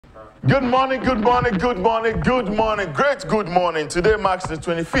Good morning, good morning, good morning, good morning, great good morning. Today marks the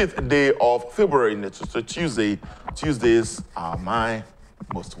 25th day of February. It's a Tuesday. Tuesdays are my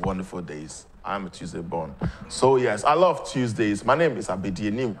most wonderful days. I'm a Tuesday born. So yes, I love Tuesdays. My name is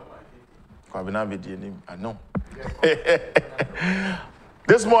Abedienim. I know.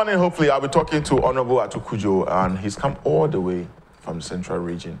 This morning, hopefully, I'll be talking to Honorable Codjoe, and he's come all the way from the central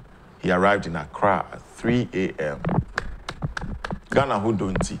region. He arrived in Accra at 3 a.m. Ghana who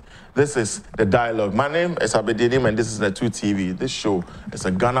don't see. This is the dialogue. My name is Abedienim, and this is the 2TV. This show is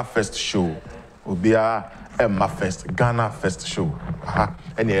a Ghana Fest show. Will be a Emma Fest, Ghana Fest show.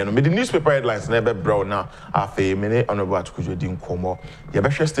 And yeah, the newspaper headlines never brown now. Afe many Honorable Codjoe din komo.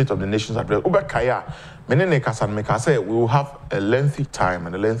 Yebeshe State of the Nation's address. Ube kaya. Many nekas and make say we will have a lengthy time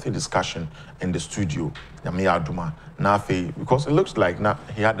and a lengthy discussion in the studio. Yami Aduma. Nafe, because it looks like now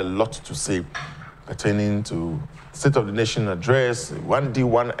he had a lot to say pertaining to State of the Nation address, 1D,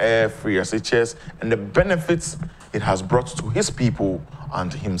 1Air, free SHS, and the benefits it has brought to his people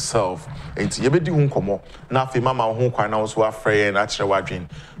and himself. You can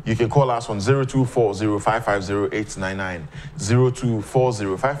call us on 0240-550-899,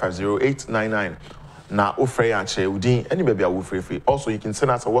 0240-550-899. Now, also, you can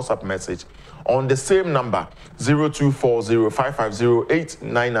send us a WhatsApp message on the same number,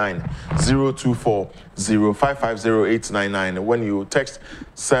 0240-550-899, 0240-550-899. When you text,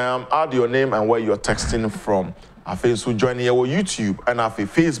 Sam, add your name and where you're texting from. I Facebook joining our YouTube and our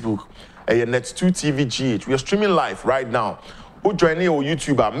Facebook, Net 2 TVGH. We are streaming live right now. Who joining our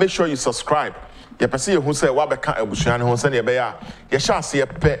YouTuber? Make sure you subscribe. You see who say Wabeka Ebusian who say Yabea, Yashasi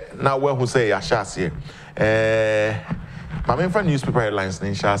pet now where who say Yashasi. My main friend newspaper headlines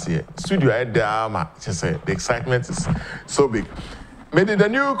in Shasi. Studio at the say the excitement is so big. Made it the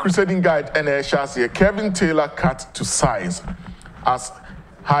new crusading guide and Shasi, Kevin Taylor cut to size as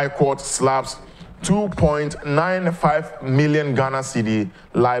High Court slaps 2.95 million Ghana cedi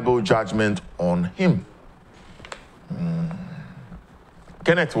libel judgment on him.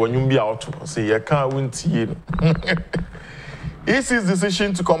 Kenneth, when you be out, say you can't win. EC's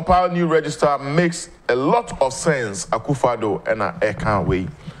decision to compile new register makes a lot of sense. Akufado and I can't wait.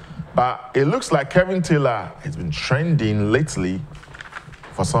 But it looks like Kevin Taylor has been trending lately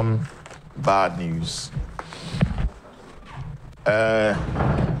for some bad news. Daily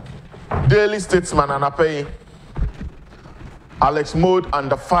Statesman and Apei, Alex Mode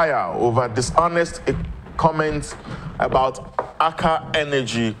under fire over dishonest comments about Aka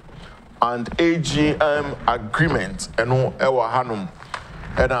Energy and AGM agreement. And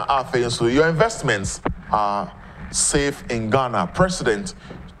so your investments are safe in Ghana. Precedent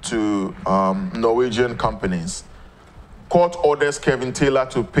to Norwegian companies. Court orders Kevin Taylor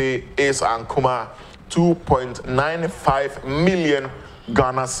to pay Ace and Kuma 2.95 million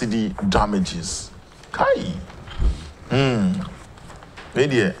Ghana cedi damages. Kai.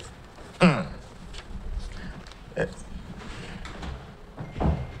 Media.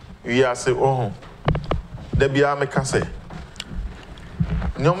 We are say, oh, there be a make say.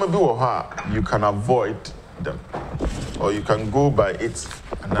 No, maybe you can avoid them, or you can go by it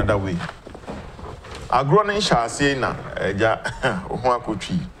another way. Agronin shall say na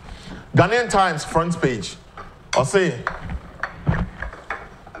Ghanaian Times front page. Or say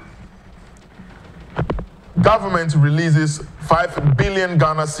government releases 5 billion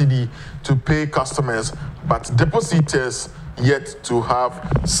Ghana cedi to pay customers, but depositors yet to have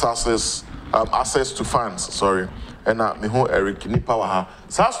access to funds. Sorry. And Miho Eric Nipawaha.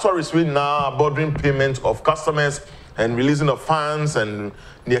 Such stories we now bordering payment of customers and releasing of funds and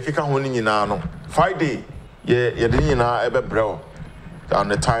Niakika Honinano. Friday, Yadina Ebe Brel on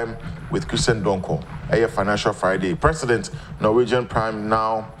the time with Christian Donko. A financial Friday. President, Norwegian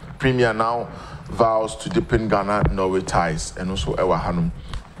Premier now vows to deepen Ghana-Norway ties and also Ewa Hanum.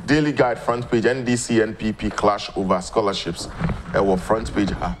 Daily Guide front page, NDC and NPP clash over scholarships. Our front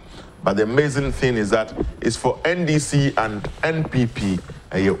page. But the amazing thing is that it's for NDC and NPP.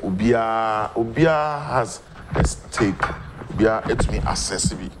 Ubia has a stake. Ubia it's me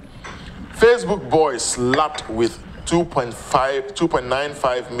accessible. Facebook boy slapped with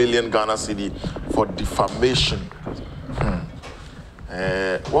 2.95 million Ghana cedi for defamation.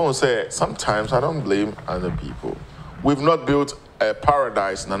 One will say, sometimes I don't blame other people. We've not built a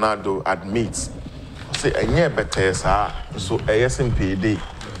paradise, Nanado admits. Say, a year better, so a SMPD.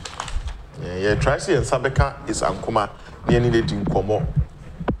 Yeah, Tracy and Sabeka is Ankuma, near needed in Komo.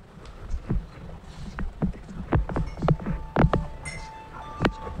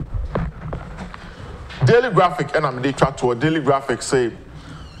 Daily Graphic, and I'm the track to a Daily Graphic say,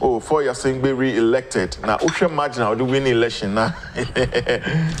 oh 4 years saying be re-elected now ushe imagine how do win election now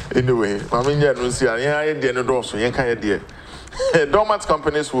anyway I mean yeah no see yeah dey no do so yen kan dey dormant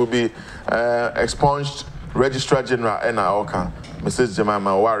companies will be expunged. Registrar General and Oka, Mrs.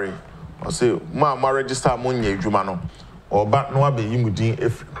 Jemima Wari, or say, Ma register Munye Jumano, or Bat Noabe Yimudin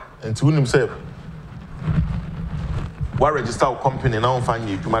if and to himself. What register company now find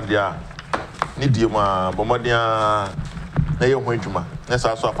you, Jumadia, Nidiuma, Bomadia, Nayo Juma. That's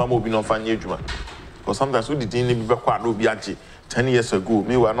also a family no find you, Juma. Because sometimes we didn't be quite Rubiachi 10 years ago,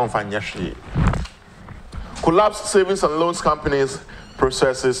 me were not find Yashi. Collapsed savings and loans companies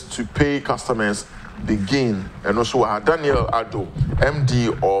processes to pay customers begin. And also Daniel Ado,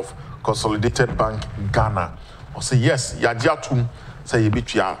 MD of Consolidated Bank Ghana, or say yes, Yajatum say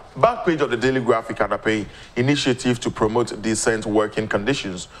Yibitia. Back page of the Daily Graphic and pay initiative to promote decent working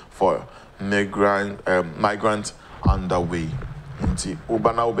conditions for migrants underway. Inti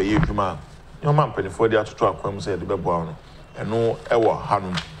Ubana obey Juma. Your man penny for the to say the Beboano. And no ewa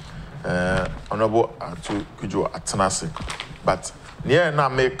hanum. Honorable to Codjoe Atenase. But near na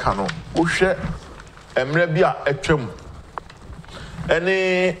make cano. Ushe Emrebia etwem.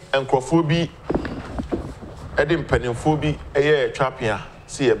 Any encrophobia Edim pennyphobia a trapia.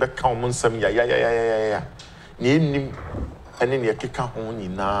 See a beck common some ya. Nim and in your kicker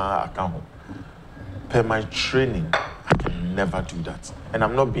home na account. Per my training, I can never do that. And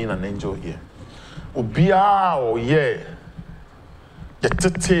I'm not being an angel here. Ubia or yeah. The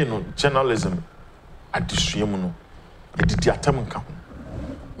journalism at the Shriamuno. It did the Atamanka.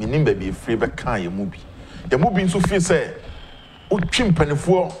 Meaning, baby, free back your movie. The movie so feel say, O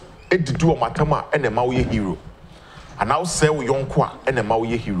chimpanifo, it did do a matama and a Maui hero. And now say we young qua and a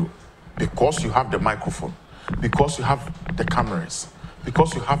Maui hero. Because you have the microphone, because you have the cameras,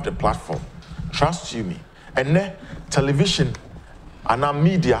 because you have the platform. Trust you me. And then television and our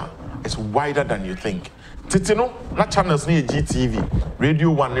media is wider than you think. Titino, not channels near GTV,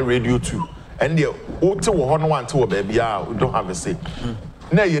 Radio 1 and Radio 2. And the auto one to a baby, we don't have a say.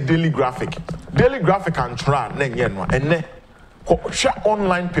 Now your Daily Graphic. Daily Graphic and try, and then share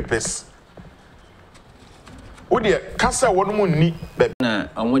online papers. Oh dear, Casa one more need, baby.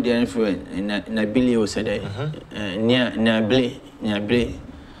 I'm with the influence in Nabilio said, near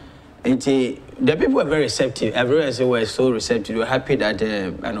the people were very receptive. Everyone were so receptive. We were happy that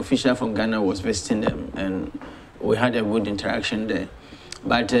an official from Ghana was visiting them, and we had a good interaction there.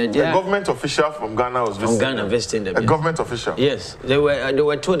 But the government official from Ghana was visiting them. A government official. Yes, they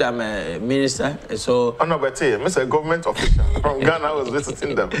were told I'm a minister. So no, but Mr. Government official from Ghana was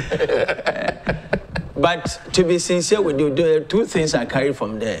visiting them. But to be sincere with you, there are two things I carry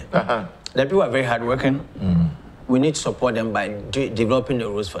from there. The people are very hardworking. We need to support them by developing the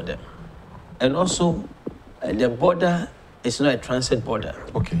rules for them. And also, the border is not a transit border.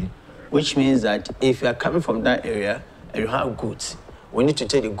 Okay. Which means that if you are coming from that area and you have goods, we need to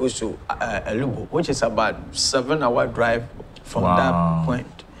take the goods to Alubo, which is about 7-hour drive from that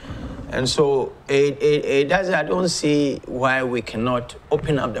point. And so it doesn't, I don't see why we cannot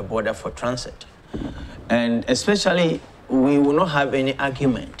open up the border for transit. And especially, we will not have any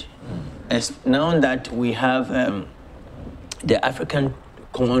argument. As now that we have the African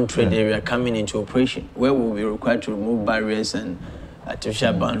Common Trade Area coming into operation, where we will be required to remove barriers and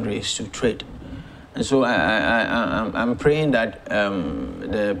artificial boundaries to trade. And so I'm praying that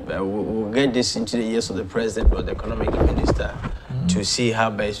we'll get this into the ears of the president or the economic minister to see how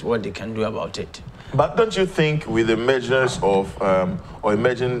best what they can do about it. But don't you think with the measures of or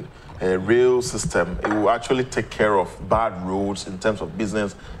emerging rail system, it will actually take care of bad roads in terms of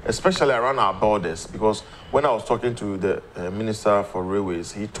business, especially around our borders? Because when I was talking to the Minister for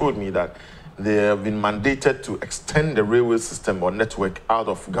Railways, he told me that they have been mandated to extend the railway system or network out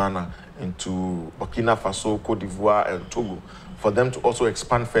of Ghana into Burkina Faso, Cote d'Ivoire, and Togo, for them to also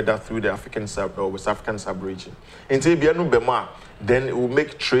expand further through the African West African sub-region. Then it will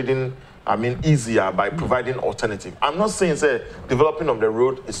make trading easier by providing alternative. I'm not saying developing of the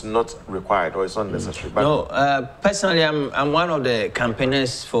road is not required or it's not necessary. But no, personally, I'm one of the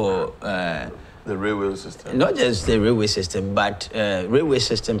campaigners for the railway system. Not just the railway system, but railway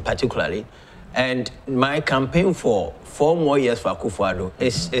system particularly. And my campaign for 4 more years for Akufo-Addo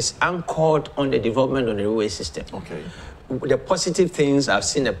is anchored on the development of the railway system. Okay. The positive things I've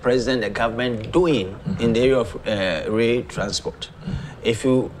seen the president, the government doing in the area of rail transport. If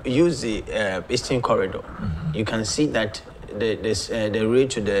you use the Eastern Corridor, you can see that the rail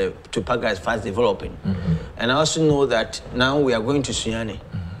to Paga is fast developing. And I also know that now we are going to Sunyani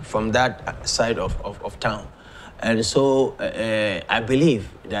from that side of town. And so I believe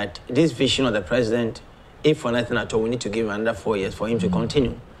that this vision of the president, if for nothing at all, we need to give him another 4 years for him to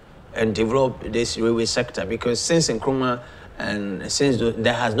continue. and develop this railway sector, because since Nkrumah and since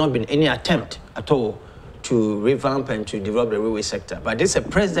there has not been any attempt at all to revamp and to develop the railway sector. But this is a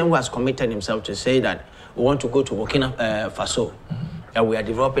president who has committed himself to say that we want to go to Burkina Faso, and we are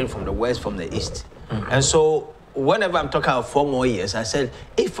developing from the west, from the east. And so whenever I'm talking about 4 more years, I said,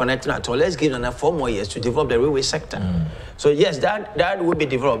 if for nothing at all, let's give another 4 more years to develop the railway sector. So yes, that will be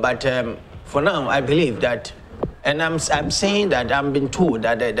developed, but for now, I believe that, and I'm saying that I've been told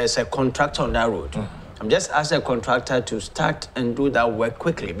that there's a contractor on that road. I'm just asking a contractor to start and do that work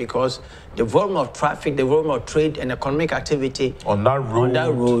quickly, because the volume of traffic, the volume of trade and economic activity on that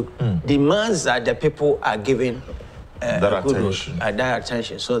road, demands that the people are giving that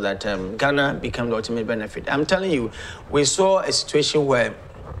attention, so that Ghana becomes the ultimate benefit. I'm telling you, we saw a situation where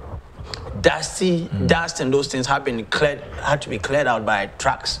dust and those things had to be cleared out by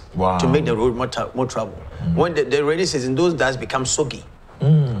trucks to make the road more travel. When the rainy season, those dust become soggy.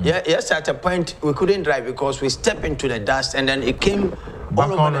 Yes, at a point we couldn't drive because we stepped into the dust and then it came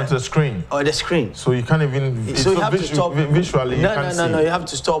back on the screen. Or the screen. So you can't even. So you have to stop visually. No. You have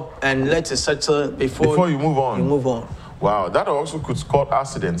to stop and let it settle before you move on. You move on. Wow, that also could cause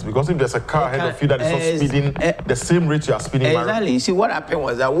accidents, because if there's a car ahead of you that is not speeding the same rate you are speeding. Exactly. You see, what happened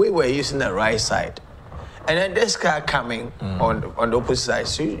was that we were using the right side, and then this car coming on the opposite side,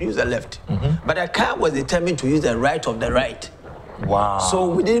 so you use the left. But the car was determined to use the right of the right. Wow. So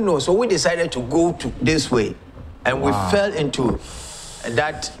we didn't know. So we decided to go to this way, and we fell into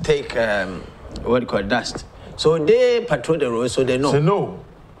that thick, what do you call it, dust. So they patrol the road, so they know. So no.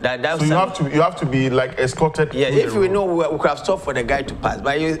 So you have to be like escorted. Yeah, if we know, we could have stopped for the guy to pass,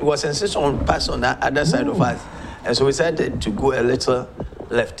 but he was insisting on pass on the other side of us, and so we decided to go a little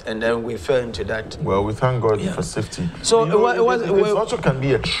left, and then we fell into that. Well, we thank God for safety. So it also can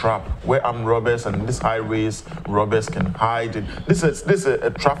be a trap where armed robbers and these highways robbers can hide. This is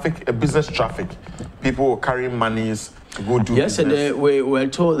a business traffic. People carrying monies to go do Yesterday, business. we were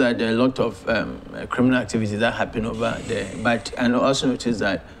told that there are a lot of criminal activities that happen over there, and also noticed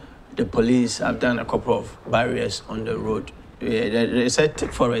that the police have done a couple of barriers on the road. There's a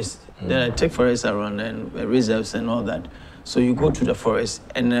thick forest. There are thick forests around and reserves and all that. So you go to the forest,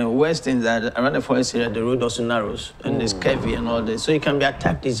 and the worst thing is that around the forest area, the road also narrows, and it's curvy and all this, so you can be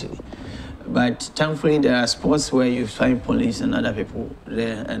attacked easily. But thankfully, there are spots where you find police and other people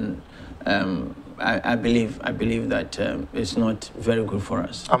there, and I believe that it's not very good for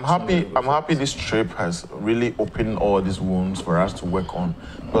us. I'm happy this trip has really opened all these wounds for us to work on,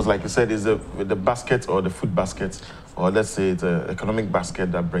 because like you said, it's the basket or the food basket, or let's say the economic basket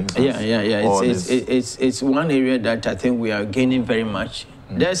that brings us. It's one area that I think we are gaining very much.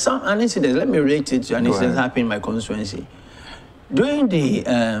 There's an incident. Let me relate it to an incident that happened in my constituency during the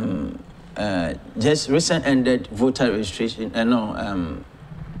just recent ended voter registration.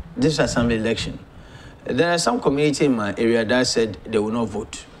 This assembly election. There are some community in my area that said they will not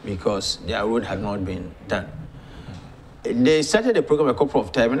vote because their road had not been done. They started the program a couple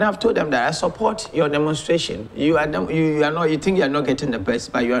of times, and I've told them that I support your demonstration. You think you are not getting the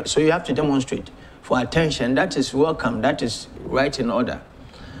best, but so you have to demonstrate for attention. That is welcome. That is right in order.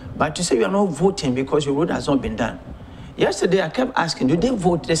 But to say you are not voting because your road has not been done. Yesterday I kept asking, do they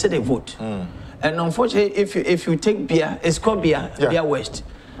vote? They said they vote. And unfortunately, if you take Bia, it's called Bia, Bia West.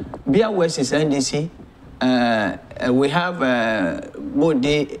 Bia West is NDC. We have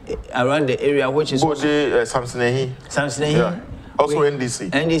Bode around the area, which is Bode, Samsonehi. Yeah. Also NDC.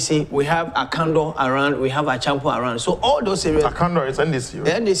 NDC. We have Akando around. We have Achampo around. So all those areas. Akando is NDC.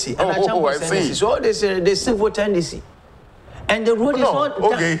 Right? NDC. And Achampo is NDC. So all this area, they still vote NDC. And the road is not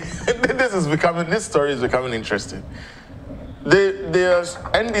done. Okay. This story is becoming interesting. There's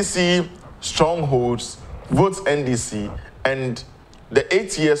NDC strongholds, votes NDC, and the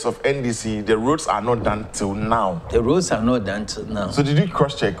 8 years of NDC, the roads are not done till now. The roads are not done till now. So did you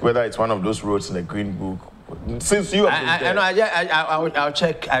cross-check whether it's one of those roads in the Green Book? Since you have I'll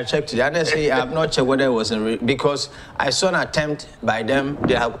check today. Honestly, I have not checked whether it was because I saw an attempt by them.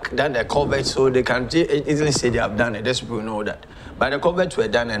 They have done the culvert, so they can easily say they have done it. These people know that. But the culverts were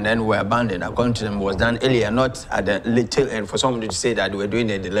done and then were abandoned. According to them, it was done earlier, not at the little end. For somebody to say that they were doing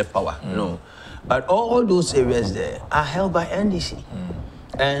it, they left power. No. But all those areas there are held by NDC.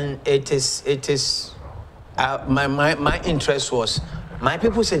 And it is my interest was, my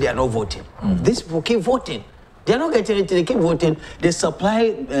people say they are not voting. These people keep voting. They are not getting anything, they keep voting. They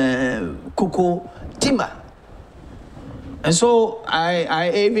supply cocoa, timber. And so I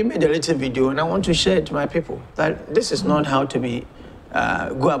even made a little video and I want to share it to my people that this is not how to be,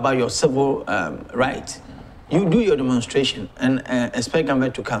 go about your civil rights. You do your demonstration and expect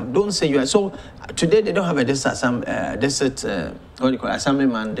government to come. Don't say you are. So today they don't have a assemblyman.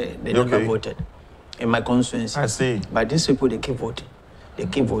 They never voted in my constituency. I see. But these people, they keep voting. They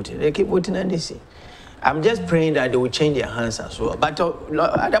keep voting. They keep voting and they see. I'm just praying that they will change their hands as well. But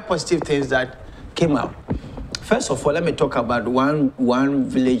other positive things that came out. First of all, let me talk about one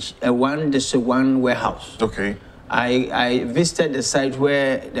village, one warehouse. Okay. I visited the site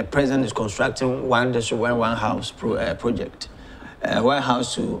where the president is constructing one house project.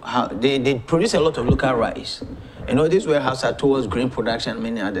 Warehouse they produce a lot of local rice. You know, these warehouses are towards grain production and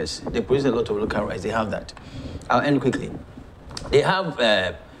many others. They produce a lot of local rice. They have that. I'll end quickly. They have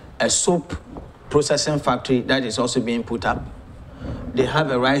a soap processing factory that is also being put up. They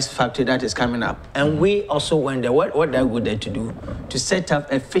have a rice factory that is coming up. And we also went there, what they were there to do, to set up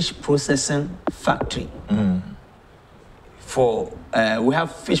a fish processing factory. We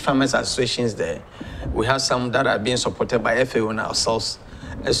have fish farmers associations there. We have some that are being supported by FAO and ourselves.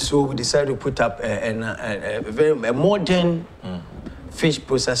 So we decided to put up a very modern fish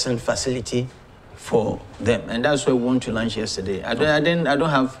processing facility for them. And that's what we want to launch yesterday. I don't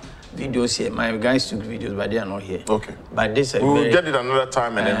have videos here. My guys took videos, but they are not here. Okay. But this we'll get it another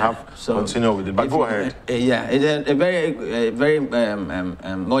time and then continue with it. But go ahead. Yeah, it's a very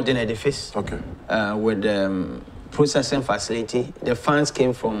modern edifice. Okay. With processing facility. The funds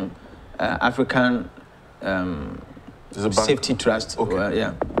came from African Safety Trust. Okay.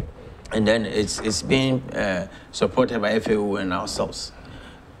 Yeah. And then it's being supported by FAO and ourselves.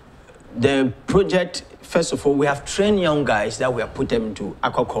 The project, first of all, we have trained young guys that we have put them into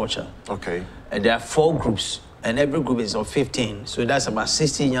aquaculture. Okay. And there are 4 groups, and every group is of 15. So that's about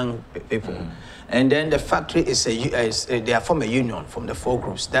 60 young people. And then the factory they are from a union from the 4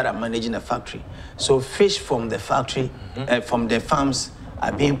 groups that are managing the factory. So fish from the factory, from the farms,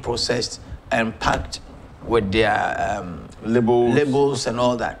 are being processed and packed with their labels and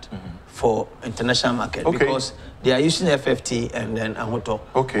all that for international market. Okay. Because they are using FFT and then Ahoto,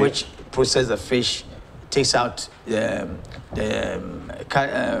 which process the fish, takes out the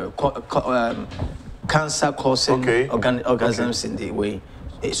cancer-causing organisms in the way,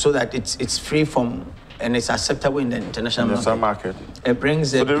 so that it's free from, and it's acceptable in the international market. It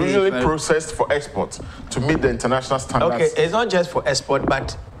brings so they're really processed for export to meet the international standards. Okay, it's not just for export,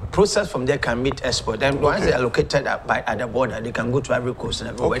 but process from there can meet export. And once they are located at the border, they can go to every coast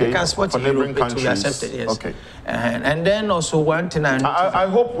and everywhere. They can export to Europe to be accepted. Yes. Okay. And then also one thing I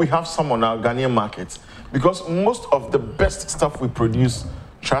hope we have some on our Ghanaian market, because most of the best stuff we produce,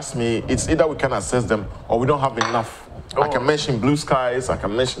 trust me, it's either we can access them or we don't have enough. I can mention Blue Skies.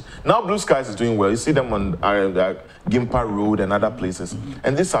 Now Blue Skies is doing well. You see them on Gimpa Road and other places.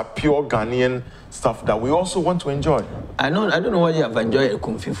 And these are pure Ghanaian stuff that we also want to enjoy. I don't know why you have enjoyed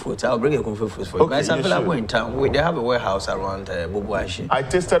Ekumfi fruit. I'll bring Ekumfi fruit for you. But it's available in town. They have a warehouse around Boboashi. I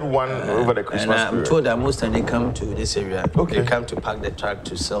tasted one over the Christmas period. I'm told that most time they come to this area. They come to pack the truck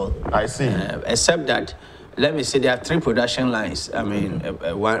to sell. I see. Except that, let me say, there are 3 production lines. I mean,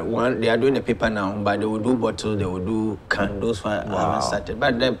 one they are doing the paper now, but they will do bottles, they will do cans. Those haven't started.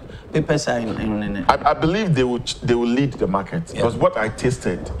 But the papers are in I believe they will lead the market. Because what I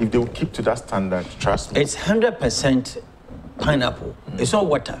tasted, if they will keep to that standard, trust me. It's 100% pineapple. It's not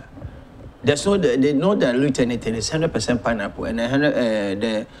water. There's no, they don't dilute anything. It's 100% pineapple. And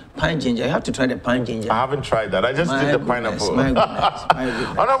the pine ginger, you have to try the pine ginger. I haven't tried that. I just did the pineapple. My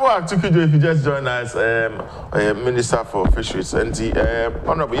goodness. Honorable Kodjoe, if you just join us, Minister for Fisheries, and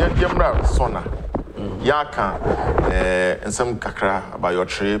Honorable Yemra Sona, Yaka, and some kakra about your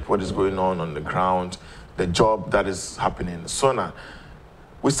trip, what is going on the ground, the job that is happening. Sona,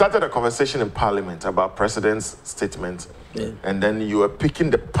 we started a conversation in Parliament about President's statement. And then you are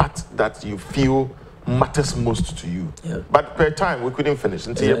picking the part that you feel matters most to you. But per time, we couldn't finish.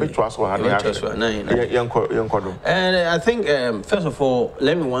 And I think, first of all,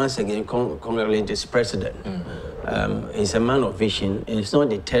 let me once again congratulate this president. He's a man of vision. And he's not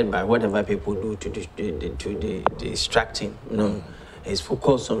deterred by whatever people do to distract him. No, he's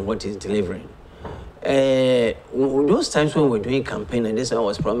focused on what he's delivering. Those times when we're doing campaign and this one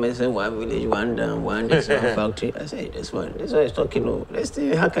was promising one village, one dam, one this one factory, I said this one is talking. No, let's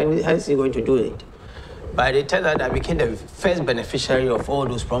see how is he going to do it? By the time that I became the first beneficiary of all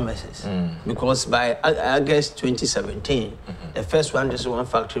those promises, because by August 2017, the first one, this one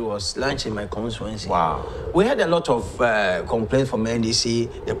factory was launched in my constituency. Wow. We had a lot of complaints from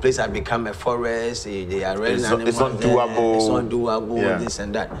NDC. The place had become a forest. They are running animals. It's not doable. It's not doable. This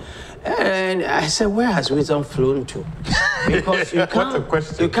and that. And I said, where has wisdom flown to? Because you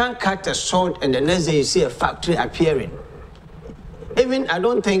can't cut a sword and the next day you see a factory appearing. even I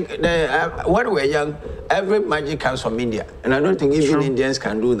don't think when we were young, every magic comes from India, and I don't think even Indians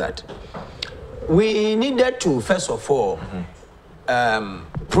can do that. We needed to first of all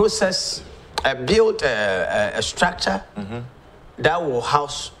build a structure that will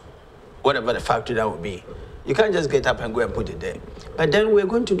house whatever the factory that will be. You can't just get up and go and put it there. But then we're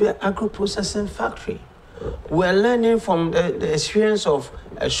going to do an agro-processing factory. We're learning from the experience of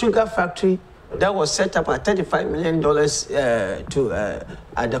a sugar factory that was set up at $35 million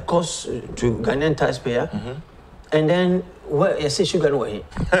at the cost to Ghanaian taxpayer. And then, well, you see sugar no way.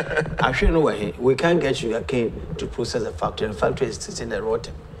 Actually, no way. We can't get sugar cane to process the factory. The factory is sitting there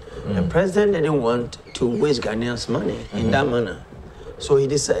rotten. The president didn't want to waste Ghanaians' money in that manner. So he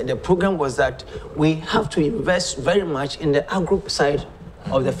decided, the program was that we have to invest very much in the agro side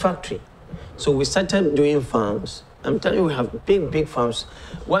of the factory. So we started doing farms. I'm telling you, we have big farms.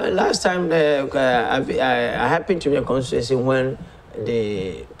 Well, last time I happened to be a constituency when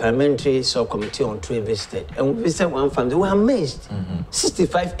the parliamentary subcommittee on trade visited, and we visited one farm. They were amazed.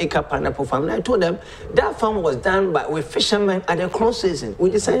 65-acre pineapple farm. And I told them that farm was done with fishermen at the close season. We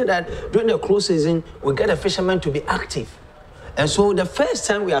decided that during the close season, we get the fishermen to be active. And so the first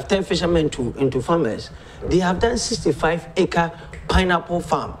time we have turned fishermen into farmers, they have done 65-acre pineapple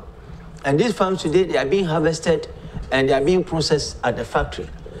farm. And these farms today, they are being harvested and they are being processed at the factory.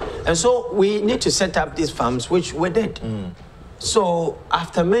 And so we need to set up these farms, which we did. So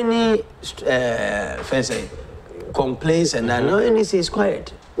after many complaints and that, no NEC is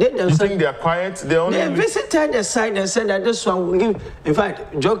quiet. You think they are quiet? They visited the site and said that this one will give, in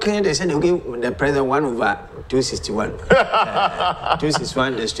fact, jokingly, they said they will give the president 1/261.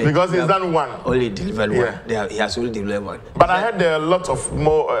 261 the state. Because he's done one. Only delivered one. He has only delivered one. But I heard there are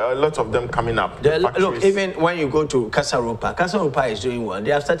a lot of them coming up. Look, even when you go to Kasarupa is doing well.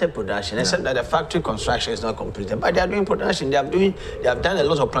 They have started production, except that the factory construction is not completed. But they are doing production. They have done a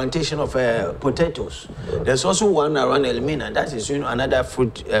lot of plantation of potatoes. There's also one around Elimina that is doing another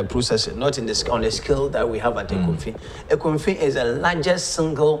food processing, not on the scale that we have at Ekumfi. Ekumfi is the largest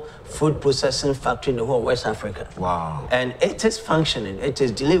single food processing factory in the whole of West Africa. Wow. And it is functioning, it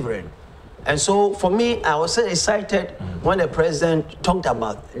is delivering. And so for me, I was so excited when the president talked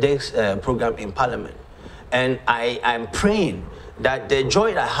about this program in Parliament. And I'm praying that the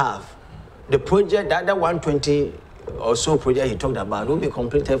joy I have, the project, the other 120 or so project he talked about will be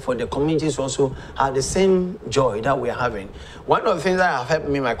completed for the communities also have the same joy that we are having. One of the things that have helped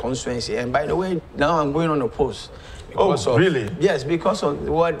me in my constituency, and by the way, now I'm going on a post. Really? Yes, because of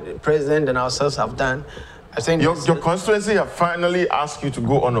what the president and ourselves have done. I think your constituency have finally asked you to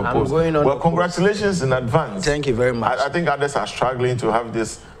go on a post. Going on. Well, congratulations in advance. Thank you very much. I think others are struggling to have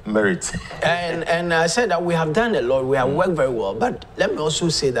this merit. and I said that we have done a lot. We have worked very well. But let me also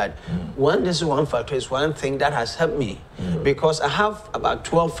say that this is one factor, is one thing that has helped me because I have about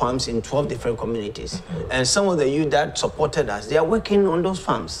 12 farms in 12 different communities, and some of the youth that supported us, they are working on those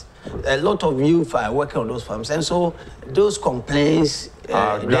farms. A lot of youth are working on those farms, and so those complaints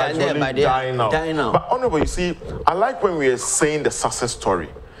are gradually dying out. But Honorable, you see, I like when we are saying the success story,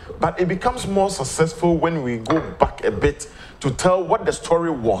 but it becomes more successful when we go back a bit to tell what the story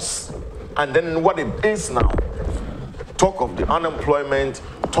was and then what it is now. Talk of the unemployment,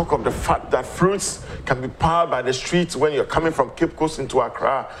 talk of the fact that fruits can be piled by the streets when you're coming from Cape Coast into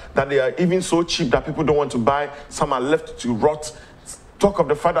Accra, that they are even so cheap that people don't want to buy, some are left to rot. Talk of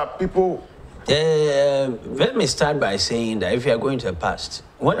the fact that people... let me start by saying that if you are going to the past,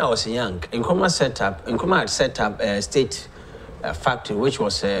 when I was young, Nkrumah had set up a state factory, which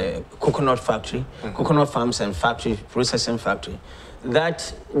was a coconut factory, coconut farms and factory, processing factory,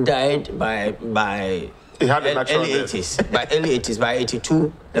 that died by early 80s. By early 80s, by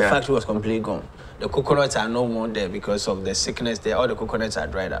 82, the factory was completely gone. The coconuts are no more there because of the sickness there. All the coconuts are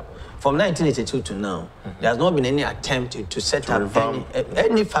dried up. From 1982 to now, there has not been any attempt to set up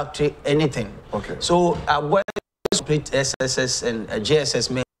any factory, anything. Okay. So our boys complete SSS and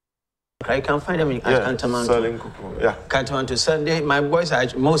GSS. I can find them at Cantamanto. Selling cocoa. Cantamanto. Sunday, my boys are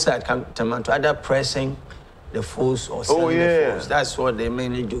mostly at Cantamanto, either pressing the foods or selling the foods. That's what they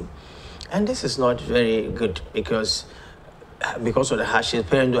mainly do. And this is not very good because of the hardships.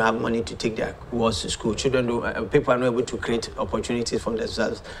 Parents don't have money to take their boys to school. People are not able to create opportunities for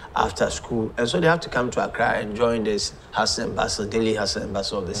themselves after school. And so they have to come to Accra and join this hustle and bustle, daily hustle and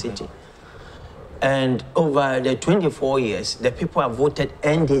bustle of the city. And over the 24 years, the people have voted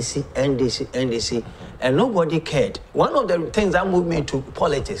NDC, and nobody cared. One of the things that moved me into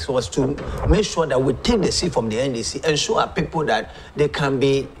politics was to make sure that we take the seat from the NDC and show our people that they can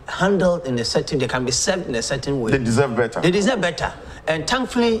be handled in a certain, they can be served in a certain way. They deserve better. They deserve better. And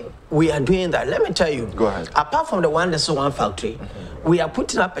thankfully, we are doing that. Let me tell you. Go ahead. Apart from the one factory, we are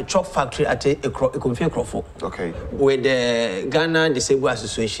putting up a chalk factory at Ekumfi. Okay. With the Ghana Disabled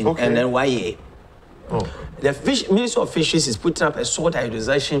Association and then YA. Oh. The Ministry of Fisheries is putting up a salt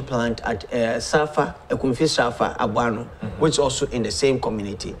hydrogenation plant at Ekumfi Safa, Abano, which is also in the same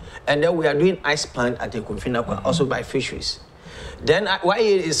community. And then we are doing ice plant at Ekumfi, also by Fisheries. Then YA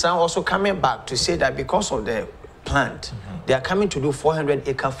is now also coming back to say that because of the plant, they are coming to do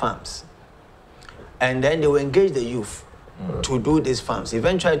 400-acre farms. And then they will engage the youth to do these farms.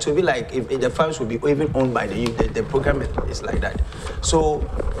 Eventually, it will be like if the farms will be even owned by the youth. The program is like that. So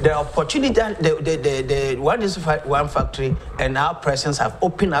the opportunity, the one factory and our presence have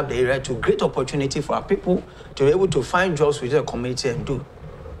opened up the area to great opportunity for our people to be able to find jobs within the community and do.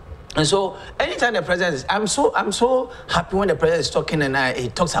 And so, anytime the president is, I'm so happy when the president is talking and he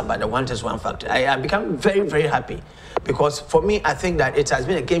talks about the one factory. I become very, very happy because for me, I think that it has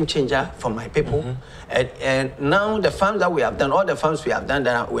been a game changer for my people. And now the farms that we have done, all the farms we have done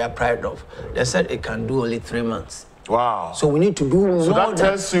that we are proud of, they said it can do only 3 months. Wow. So we need to do more. So that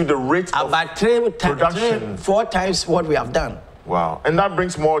tells you the rate of production. 4 times what we have done. Wow. And that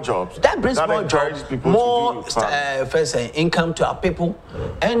brings more jobs. That brings more jobs, more first income to our people.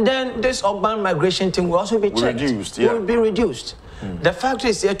 And then this urban migration thing will also be checked. Will be reduced. The factory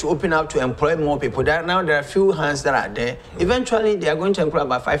is here to open up to employ more people. Now there are a few hands that are there. Eventually, they are going to employ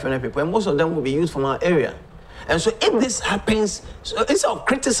about 500 people, and most of them will be used from our area. And so if this happens, so instead of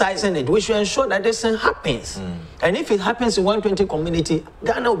criticizing it, we should ensure that this thing happens. And if it happens in 120 community,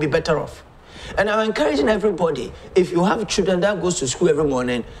 Ghana will be better off. And I'm encouraging everybody, if you have children that goes to school every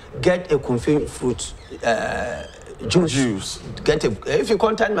morning, get a Ekumfi fruit juice. Get it. If you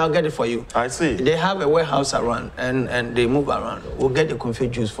contact me, I'll get it for you. I see. They have a warehouse around and they move around. We'll get a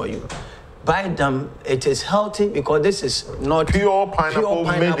Ekumfi juice for you. Buy them. It is healthy because this is not pure pineapple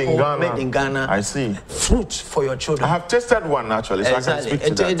made in Ghana. I see. Fruit for your children. I have tasted one actually, so exactly. I can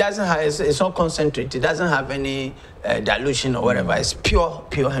speak to that. It doesn't have. It's not concentrated. It doesn't have any dilution or whatever. It's pure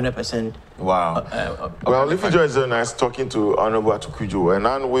 100%. Wow. Well, Leafy Joy is very nice talking to Honorable Codjoe, and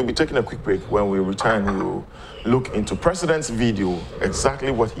now we'll be taking a quick break. When we return, we'll look into President's video,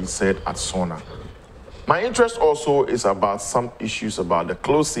 exactly what he said at SONA. My interest also is about some issues about the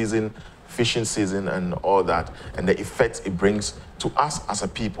close season, fishing season, and all that, and the effects it brings to us as a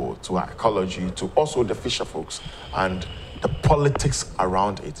people, to our ecology, to also the fisher folks, and the politics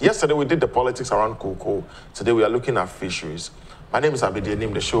around it. Yesterday we did the politics around cocoa. Today we are looking at fisheries. My name is Abidi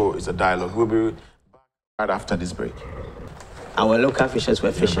Anim. The show is a dialogue. We'll be back right after this break. Our local fishers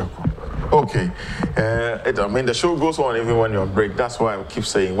were fishing. Okay. I mean, the show goes on even when you're on break. That's why I keep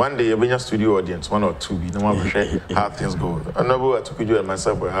saying one day you'll be in your studio audience, 1 or 2. You know how things go. Honorable Codjoe and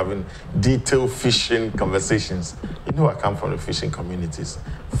myself were having detailed fishing conversations. You know, I come from the fishing communities.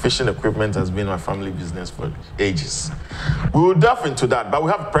 Fishing equipment has been my family business for ages. We will delve into that, but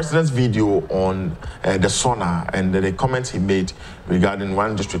we have President's video on the SONA and the comments he made regarding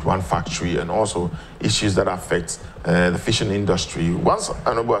one district, one factory, and also issues that affect the fishing industry. Once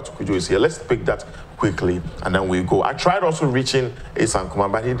Honorable Codjoe is here, let's pick that quickly, and then we go. I tried also reaching Asan Kuma,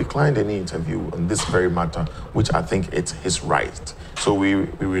 but he declined any interview on this very matter, which I think it's his right. So we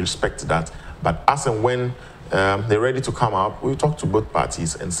respect that. But as and when they're ready to come up, we'll talk to both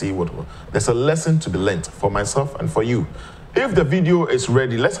parties and see what. There's a lesson to be learned for myself and for you. If the video is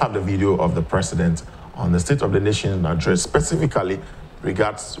ready, let's have the video of the President on the State of the Nation address, specifically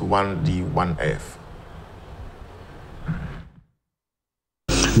regards 1D, 1F.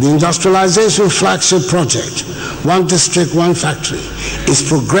 The industrialization flagship project, One District, One Factory, is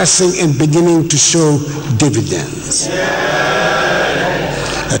progressing and beginning to show dividends.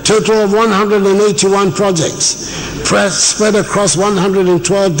 A total of 181 projects spread across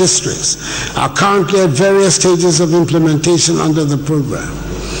 112 districts are currently at various stages of implementation under the program.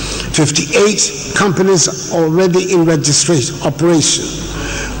 58 companies already in operation,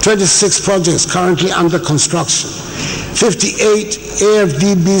 26 projects currently under construction, 58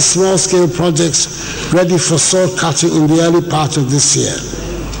 AFDB small-scale projects ready for salt cutting in the early part of this year,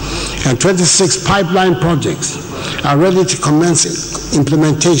 and 26 pipeline projects are ready to commence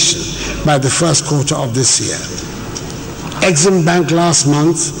implementation by the first quarter of this year. Exim Bank last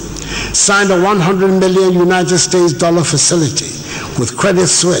month signed a $100 million United States facility with Credit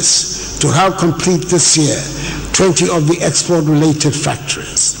Suisse to help complete this year 20 of the export-related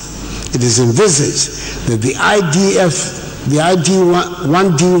factories. It is envisaged that the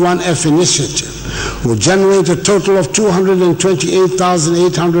ID1D1F initiative will generate a total of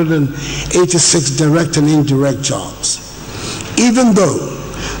 228,886 direct and indirect jobs. Even though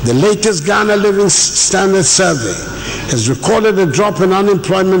the latest Ghana Living Standard Survey has recorded a drop in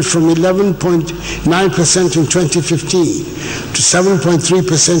unemployment from 11.9% in 2015 to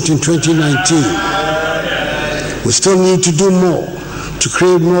 7.3% in 2019. We still need to do more to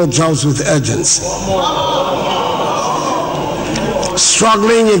create more jobs with urgency.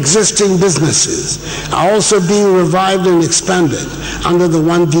 Struggling existing businesses are also being revived and expanded under the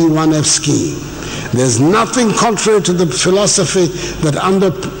 1D1F scheme. There's nothing contrary to the philosophy that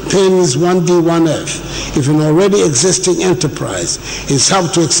underpins 1D1F if an already existing enterprise is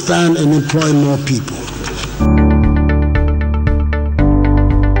helped to expand and employ more people.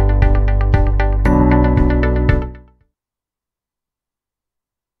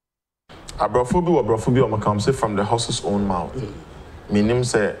 Abrofobi omakamse from the horse's own mouth. Minim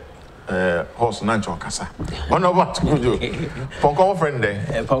say horse nancho kasa. Ono what Codjoe? Ponko friend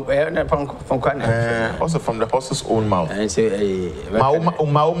there. Ponko. Also from the horse's own mouth. And say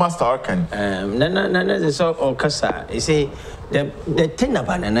Mauma Starken. No, it's all kasa. You see, the thing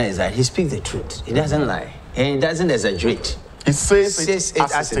about Nana is that he speaks the truth. He doesn't lie. And he doesn't exaggerate. He says it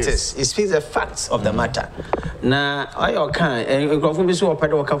as it is. He speaks the facts of the matter. Now, one of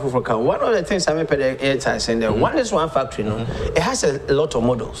the things I made one is one factory, it has a lot of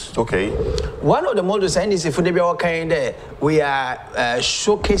models. Okay. One of the models, and is if we are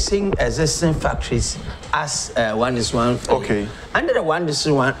showcasing existing factories as one is one. Okay. Under the one is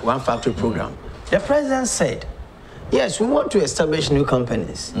one factory program, the president said, yes, we want to establish new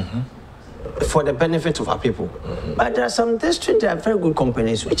companies. For the benefit of our people. But there are some districts that are very good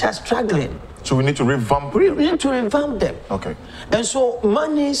companies which are struggling. So we need to revamp We need to revamp them. Okay. And so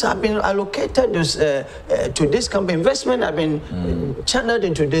monies have been allocated to this company. Investment have been channeled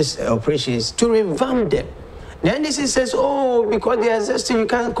into these operations to revamp them. The NDC says, oh, because they are existing, you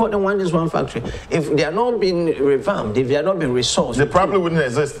can't call them one factory. If they are not being revamped, if they are not being resourced, they probably wouldn't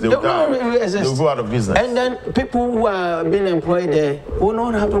exist. They would die. They would go out of business. And then people who are being employed there will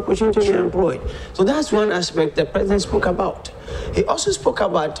not have the opportunity to be employed. So that's one aspect the president spoke about. He also spoke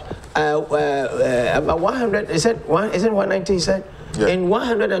about 100. He said, is it 190? He said, in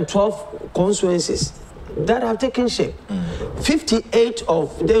 112 constituencies that have taken shape, 58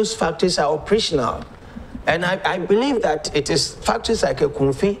 of those factories are operational. And I believe that it is factories like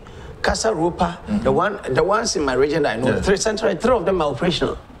Ekumfi, Casa Rupa, the ones in my region that I know, three of them are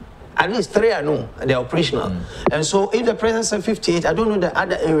operational. At least 3 I know they're operational. And so if the president said 58, I don't know the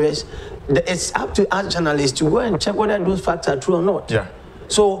other areas. It's up to us journalists to go and check whether those facts are true or not. Yeah.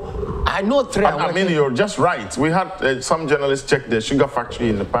 So I know 3 I mean, you're just right. We had some journalists check the sugar factory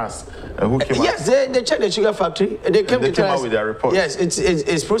in the past. Who came out? Yes, they checked the sugar factory. They came out with their report. Yes,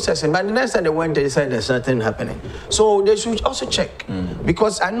 it's processing. But the next time they went, they said there's nothing happening. So they should also check.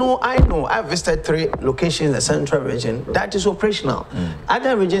 Because I know, I've visited 3 locations in the central region that is operational.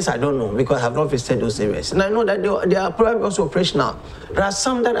 Other regions I don't know because I have not visited those areas. And I know that they are probably also operational. There are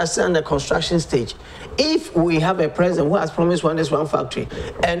some that are still in the construction stage. If we have a president who has promised one factory,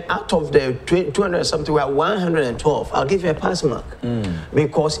 and out of the 200 something, we are 112, I'll give you a pass mark.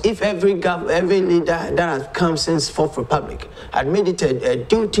 Because if every leader that has come since 4th Republic had made it a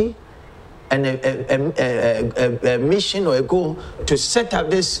duty and a mission or a goal to set up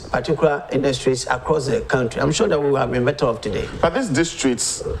these particular industries across the country, I'm sure that we would have been better off today. But these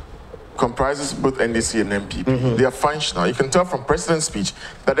districts comprises both NDC and MPP. They are functional. You can tell from President's speech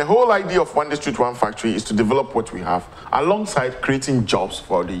that the whole idea of one district, one factory is to develop what we have alongside creating jobs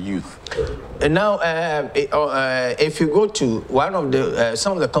for the youth. And now, if you go to one of the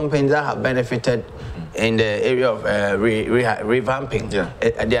some of the companies that have benefited in the area of revamping,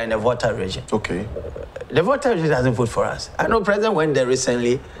 they are in the Volta region. Okay. The Volta region doesn't vote for us. I know President went there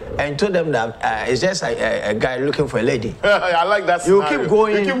recently and told them that it's just a guy looking for a lady. I like that scenario. You keep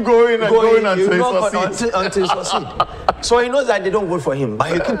going until you succeed. Until you succeed. So he knows that they don't vote for him,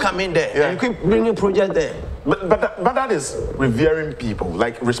 but you keep coming there and you keep bringing projects there. But that is revering people,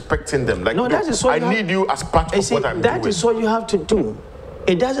 like respecting them. Like, no, that is what I need you as part of what I'm doing. That is what you have to do.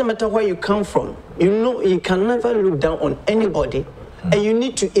 It doesn't matter where you come from. You know, you can never look down on anybody. And you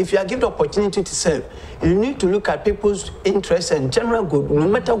need to, if you are given the opportunity to serve, you need to look at people's interests and general good, no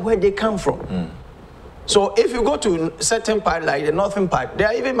matter where they come from. So if you go to certain part, like the northern part, they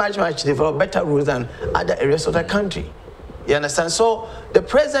are even much developed better rules than other areas of the country. You understand? So the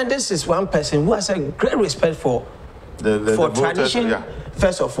president, this is one person who has a great respect for tradition,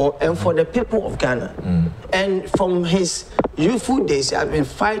 first of all, and for the people of Ghana. And from his youthful days, he has been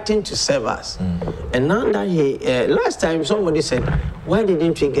fighting to serve us. And now that last time somebody said, why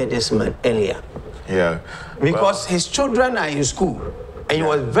didn't we get this man earlier? Yeah. Because his children are in school, and he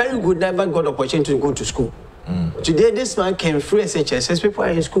was very good, never got the opportunity to go to school. Today, this man came free SHS, people are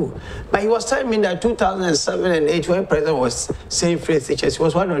in school. But he was telling me that 2007 and 2008, when President was saying free SHS, he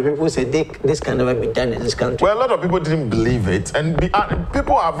was one of the people who said this can never be done in this country. Well, a lot of people didn't believe it. And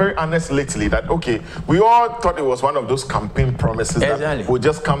people are very honest lately that, okay, we all thought it was one of those campaign promises that will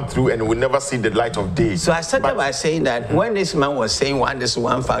just come through and will never see the light of day. So I started by saying that when this man was saying one this,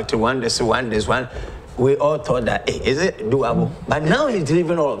 one factory, one this, one this, one, we all thought that, hey, is it doable? But now he's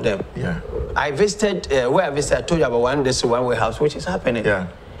delivering all of them. Yeah. I visited, where I visited, I told you about one this, one warehouse, which is happening. Yeah.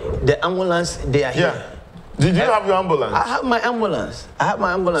 The ambulance, they are here. Did you have your ambulance? I have my ambulance.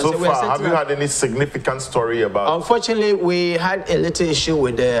 So far, have you had any significant story about? Unfortunately, we had a little issue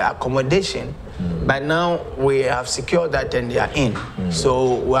with the accommodation. But now we have secured that and they are in.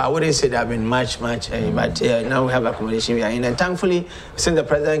 So I wouldn't say there have been much, but now we have accommodation, we are in. And thankfully, since the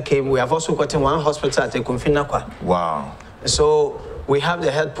president came, we have also gotten one hospital at Ekumfi. Wow. So we have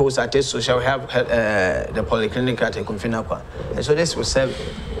the health post at Social, we have the polyclinic at Ekumfi. And so this will serve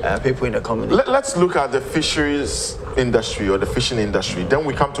people in the community. Let's look at the fisheries industry or the fishing industry. Then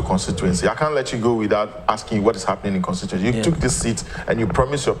we come to constituency. I can't let you go without asking you what is happening in constituency. You took this seat and you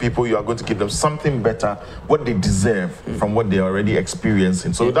promised your people you are going to give them something better, what they deserve from what they're already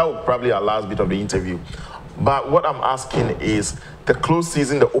experiencing. So that would probably our last bit of the interview. But what I'm asking is the closed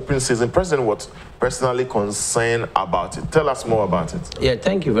season, the open season, President was personally concerned about it. Tell us more about it. Yeah,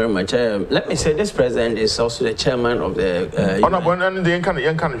 thank you very much. Let me say this president is also the chairman of the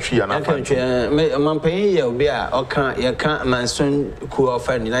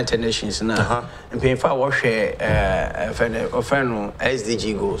United Nations now. And paying for what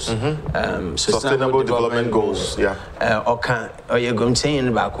SDG goals, Sustainable Development Goals. Yeah. Or you're going to say in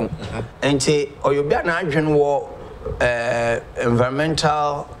the back. And say, or you'll be an war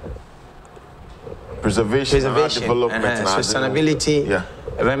environmental preservation development, sustainability,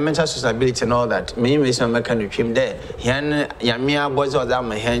 environmental sustainability and all that. Me is a mechanic team there. Yamia was all that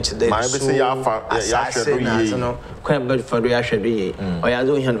my hand today. My say quite bad for the Asher or you're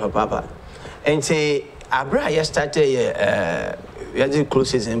doing for Papa. And say, Abra, yesterday, we had close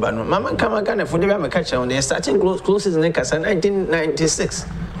season, but no, Mama come again for the catcher on the starting close season in 1996.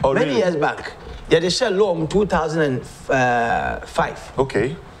 Many years back. Yeah, they share law in 2005.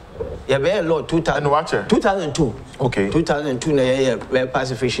 Okay. Yeah, very law 2002. Okay. 2002, yeah,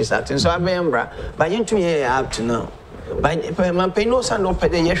 Passive Fisheries Act. And so I remember, but you 2 years up to now. But my pay no son no pay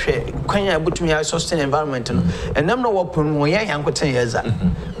the yeshe, can you put me a sustain environment? And I'm not open when I am 10 years.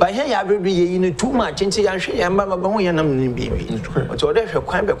 But here I will be in too much into your share and Baba Boy and I'm baby. But all that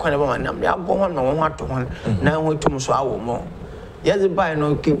quite be quite a one. I'm born on 1 to 1. Now we 2 so more. Yes, buy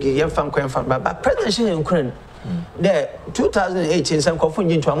no give fan quite fan, but President in Ukraine. There 2018 some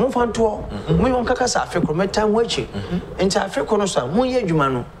confusion to a move on tour. We won't cast Africa, met time watching. Into Africa, no, sir, 1 year,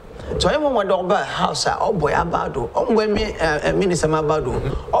 Jumano. So I want to house, oh boy, Abado, oh, when me, Minister Mabado,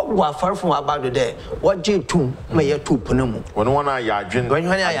 oh, what far from Abado there. What do you do? May 2 Punumu. When one eye, when you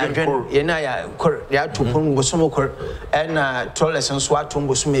are 2 Pun Bosumo and Trollers and Swatum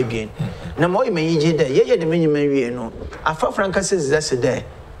Bosumabian. No more you may eat there, yet the minimum, no. I thought Franca says that's a day.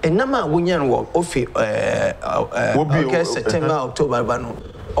 And Nama Winyan walk, Ofi, September, October, Bano.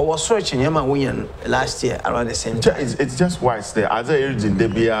 I was searching Yama Winyan last year around the same time. It's just why it's there. Other areas in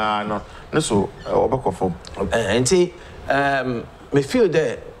Debia, no, so, and see, me feel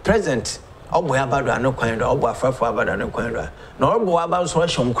the present. Oh boy, about no kind of about no kind nor boy about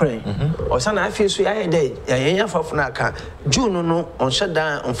Russian crane. Or son, I feel so I did. I for Funaka. June no on shut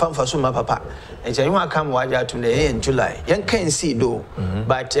down on farm for Suma Papa. And say you want to come watch out today in July. You can't see though,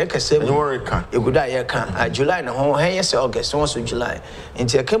 but you can say you could die. July no home. Hey, yes, August, once in July.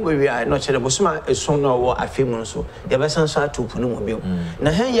 And you can't be not sure Bosma is so no war a few months. You have a sense of 2 Punumobile.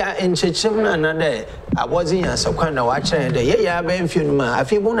 Now, here in Chechim another. I was in some kind of watching the yeah, Ben Funuma. I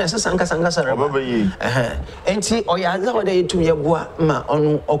feel bonus and Sangas. And see, or ya the day to your bois ma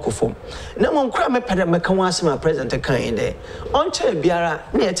on Okufo. No one cram a pedamacawas my present a kind day. On Che Biara,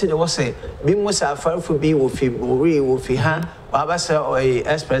 near to the Wase, Bimus are far for be with Wofi Ha, Babasa or a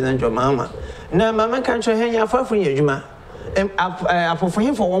ex president your mamma. Now, Mamma can't show her far from your Juma. I for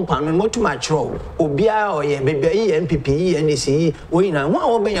him for 1 pound and more too much row. Obia or ye baby MPP, NDC, we now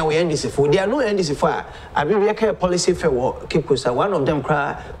won't be away NDC for. There are no NDC for. I will make a policy for Kikusa. One of them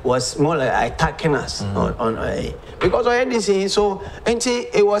cry was more like attacking us on a because of NDC. So, and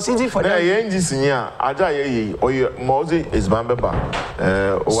it was easy for them. NDC, yeah, Ada or your Mosey is Bamba.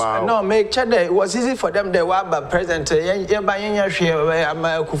 Wow. No, make sure that it was easy for them. They were by present. By share, I'm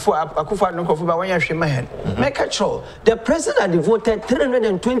a Kufa no Kofuba when you share my head. Make a show. The president devoted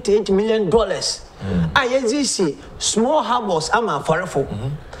 $328 million. INGC small harbors am a for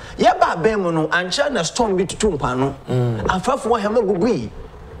ya ba bem no ancha na storm bi tutu mpa no afafo hema gugui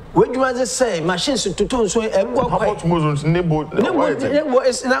wedwuma ze say machines tutu so ebo how much most nebo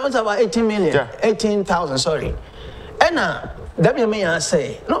is now about 18 million 18,000 sorry ena that me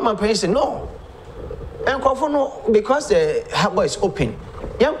say not my parents no enkofo no because the harbor is open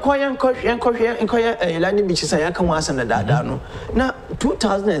yankoya landing beach say yan kan wasan da dada no na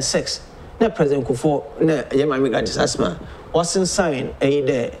 2006 na president Kufo na yema me ga disasma was sign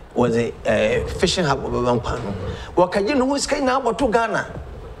there was a fishing hub of Bampano. Wakaji no was kind now to Ghana.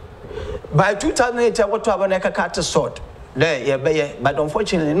 By 2008, I went to have an eka sword. There, but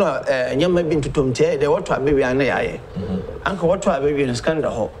unfortunately, no, you been to Tumte, they want to have baby and Uncle, what to have baby in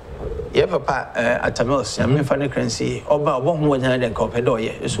scandal. Yeah, papa, at a mouse, I mean, funny currency, or about 1 more than a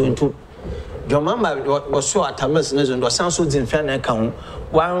corpedo, so into. Your mama was so at a mess and was sounds in fan account.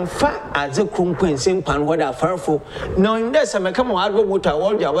 One fat as a crump sing pan what are farful. Knowing this, I come out go to a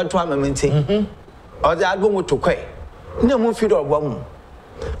word, I want to have a maintain. Or the album to quay. No more feed or one.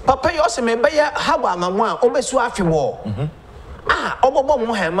 Papa, you also may buy a how am I almost after war. Ah,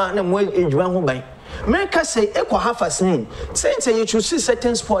 Obo Hammer and well in one by. America say equal half a sin. Saying you should see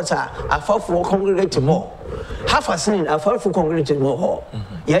certain sports are far for congregate more. Half a sin, a far for congregate more.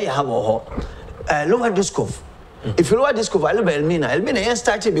 Yeah, you have a lower disc of. If you lower disc of Elmina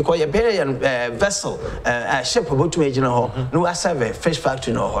started because you're paying a vessel, a ship about to major no, I serve a fish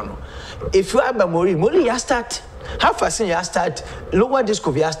factory no honor. If you have a Mori, you start. Half a sin, you start. Lower disc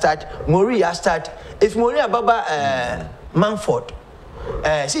of you start. Mori, you start. If Mori Baba Manford.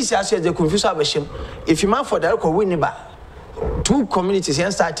 Since I said the confused if you man for the Winneba, 2 communities here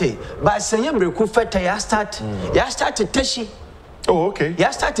started, but saying Breku Feta, you started Teshi. Oh, okay.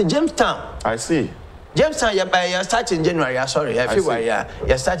 You started Jamestown. I see. Jamestown, you started in January, sorry, February,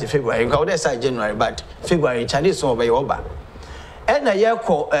 you started February, you go there start January, but February, Chinese over your back. And a year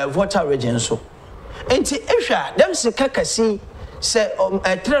called water region so. And see, Esha, them see Kakasi, say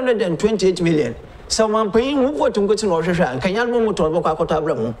 328 million. Someone paying what to go to North and can you move to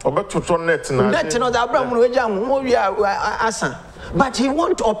Abram? Or back to net, that's not Abram, Asa. But he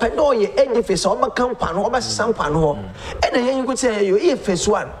want to open door your edifice or become pan or some pan hole. And then you could say you if it's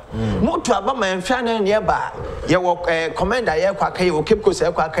one. More to Abama and Fiana nearby. You walk commander, you quack, you keep close,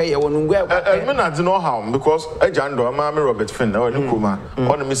 you quack, you won't wear. I mean, I don't know how because a Jando, Mammy Robert Finn, or Nukuma,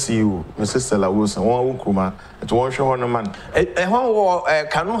 want to see you, Mrs. Stella Wilson, one Ukuma, to one show on a man. A one war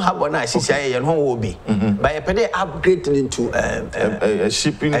cannot have one I see, and one will be. By a penny upgraded into a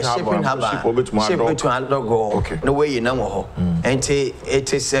shipping harbor, ship to undergo. Okay. No way you know. And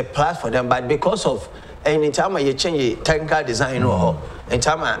it is a plus for them, but because of any time you change technical design or in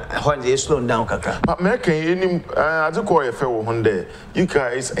time when they slow down, but American, as a core fellow one day, you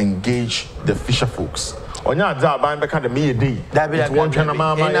guys engage the fisher folks. On your job, I'm back at the day. That one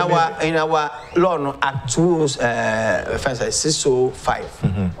in our law no Act 605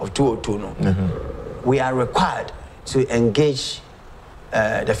 of 202 no. We are required to engage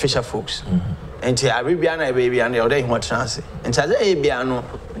the fisher folks. And the Arabian baby and the other what chance. And the Arabian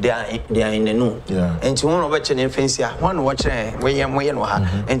they are in the noon. And to one watching in fancy, one watching when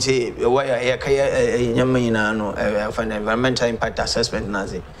and see why I for environmental impact assessment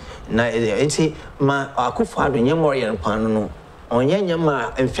Nazi. Now, and see my Akufa in Yamorian Pano. On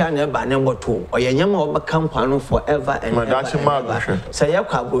Yama and Fiana by number 2, or Yama become Pano forever and ever. Say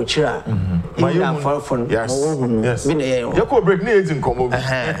Yaka Buchira. My far from yes. You could break needs in Como.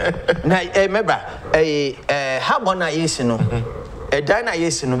 Now, remember, how one I is no, a diner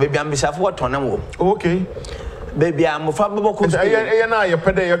is no, baby, I'm beside what on okay. Baby, I'm a fabulous. I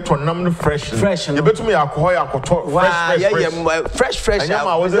pay to numb fresh. You bet me, I fresh.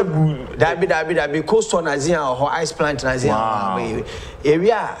 I was a good. That be coast on Azia or ice plant Azia.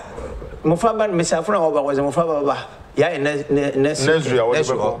 Area Mufaban, Miss Afra was a Mufaba. Yeah,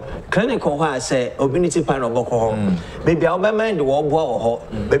 clinical why I say obinity pan of alcohol. Baby, I'll mind the war war.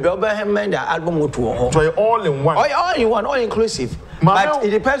 Baby, I'll mind the album to all in one. All in one, all inclusive. But it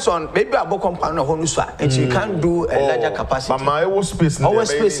depends on maybe a book compound of home and you can't do a larger capacity. But my own space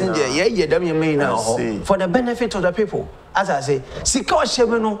in there. Yeah, damn you may now for the benefit of the people. As I say, Sika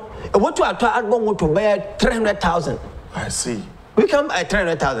Shemino, what to attract album to buy 300,000. I see. We come at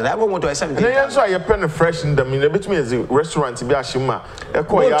 300,000. I won't to 70,000. That's why you pen fresh in the minute. A bit me as a restaurant to be a shima. Yeah,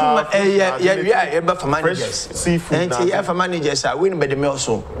 for managers. Seafood. And yeah, for managers, I win by the meal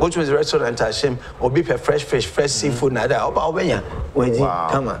so. Go to the restaurant at Shim or be fresh seafood. Nada. About when you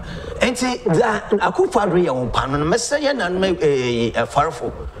come on. And see that I could find real on pan and Messiah and make a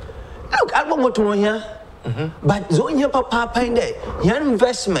farful. Look, I want to know here. but zone papa in there yan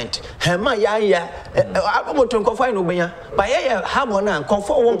investment hema ya abomoto nkofo no benya ba ya habo na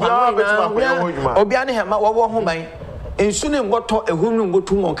nkofo wo pa obia ne hema wo ho ban ensu ne mboto ehunu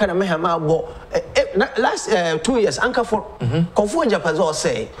mbotu mo kana me hema abo last 2 years anka for nkofo japazo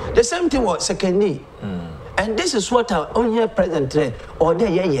say the same thing was second knee. And this is what our own here present or there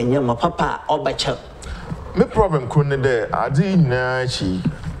yeah papa or bacha. Me problem couldn't there. I didn't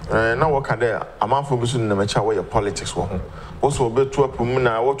now what can there? A man for business in the mature way of politics. Also, bet to a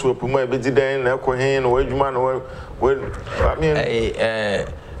pumuna, what to a puma, be then, a cohen, or you man, or I mean,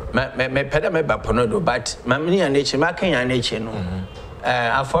 me pedal me baponodo, but mammy and nature, marking and nature, no.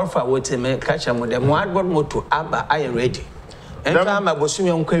 I forfeit what me catch them with them. One more to Abba, I am ready. And I'm a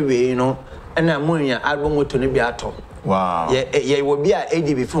Bosunian Quay, you know. And I'm moving your album to Nibiato. Wow. Yeah, will be a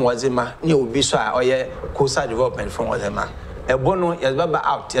ADB from Wazima, new Bisa or yeah, Kosa development from Wazima. A bono, yes, Baba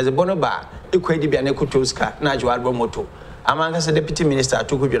out, as a bono bar, equated be an ecotoska, Naju album moto. Among us, a deputy minister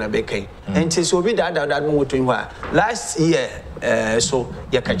took you on a baking. And tis will be that moto in what last year, so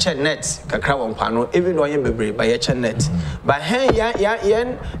you can check net, Kakao Pano, even though you be by a net. But hey,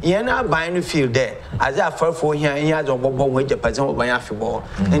 yen buying the field there. As I fell for here, he has a bobo with a person by a football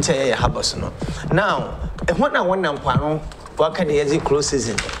and say a habasino. Now, when I want Pano, what can the close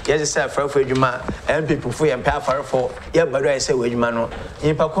season? Yes, sir, for you man, and people free and pay for, yeah, but I say, with mano,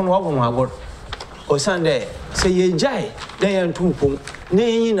 in Pacon Wabon. O Sunday, say ye jay, they are 2 pum.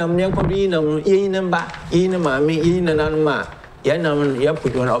 Nay, nam Yankobinum, ye number, ye mammy, ye nanma, yanam,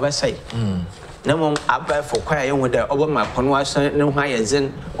 yaput on oversight. No one up for quiet with the over my ponwas, no higher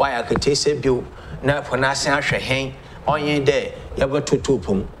than why I could taste a view, not for Nasa hang, on ye day, yabba 2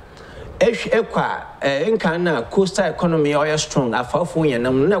 pum. Equa, Encana, coastal economy, or strong, a far for you,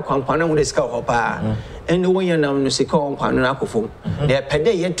 no component with a skull hopper. And the way you know, Nusiko, Panacofo. They are paid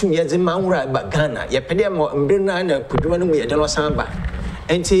yet 2 years in Mount but Ghana, yet paid more Brina, put one way, Donald Samba.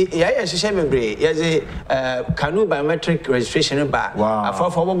 And see, yes, Shemabri, yes, a canoe biometric registration bar. Wow.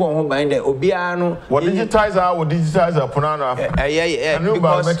 A 4 by the Obiano. What digitize our Punana?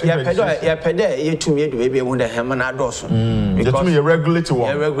 Yeah, because you're paid you to me, baby, with a Hamana Dawson. Because me a regulated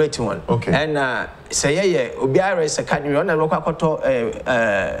one. A regulated one. Okay. And say, yeah, Obiara is a canyon on a local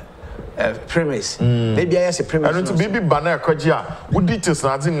premise. Maybe I a premise. I don't baby banner Kajia. What details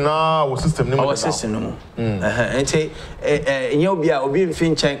nothing now? Our system, our system. And say, in your beer, Obi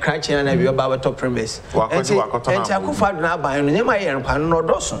Finch and Cratching and every about top premise. And Takufa now by my and Pano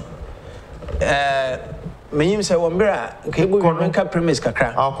Dawson. Me say Wambera, Cable Conca premise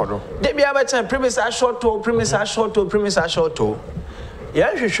Cacra. They be about time premise are short to premise are short to premise are short to.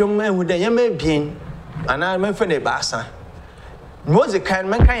 Yes, you show me with the Yame being, and I'm a friend of Bassa. Most the kind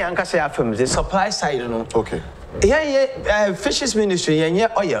man can say from the supply side, you know. Okay. Yeah, fishes ministry, and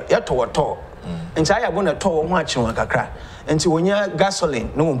yeah, oil, yeah, to a toll. And I want to toll much on a crack. And so when you're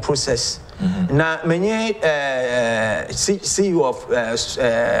gasoline, no process. Now, many CEO of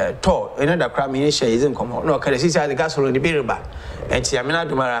toll, another crime initial isn't come on. No, because it's the gasoline, the beer bar. And see, I'm not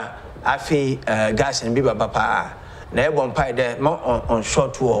Dumara, Afi, gas and Biba Papa. Na one pie there on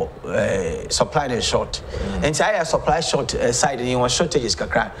short wall supply and short. And say I supply short side and you want shortages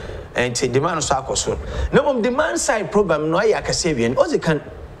kakra. And say demand so akoso. No demand side problem no ya kasebian. O ze kan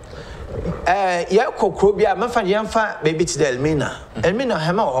ya kokrobia mafa yamfa baby to the Elmina. Elmina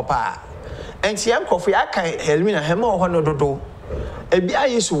hema hopa. And say am kofi aka Elmina hema ho no dodo. Ebi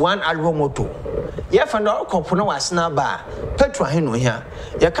ayi one album moto. Ya fa no kopo no wasna ba. Petrol he no hia.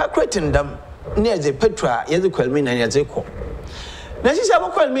 Ya calculating them near the Petra, Yazquelmina, and Yazeko. Now, she's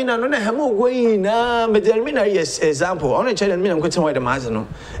about Quelmina, no, Hamo going, Medelmina, yes, example, only child and me, I'm going to the Mazano,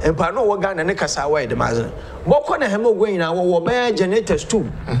 and Pano Wagan and Necasa away the Mazano. What kind of Hamo going now, or bear generators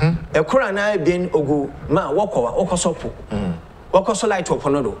too? A Corana being Ogu, Ma, Wako, Okosopo, Okosolite to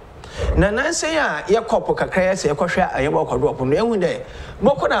Ponodo. Nana say, ya Copo Cacreas, a Cosha, a Yaboko drop on the end day.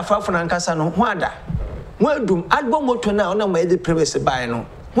 Mokona far from Ancasano, Wada. Well, do album motor now, no, made the previous by no.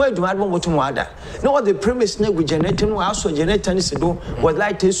 Where do I want to water? No, the premise with generating also generating do was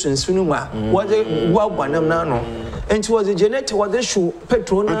like this in Sunuma, was a one nano. And was a generator was the shoe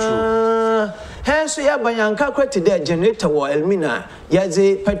petrol. Hence, we have by uncalculated their generator or Elmina,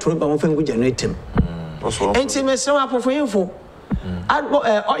 Yaze petrol bomb with generating. And see, Miss Samapo for info. I bought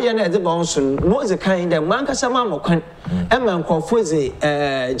the Bonson, no, the kind that Mancasama can, and man confuse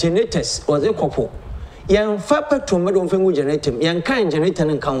generators or the couple. Young Fapa to Madame Fingu generating, young kind generator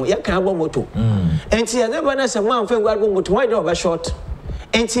and count, Yakabo moto. And see, other one as a man for what wide over short.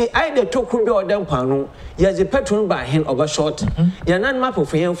 And see, I the took Kudo down Pano, yes, a patron by him over short. Yanan map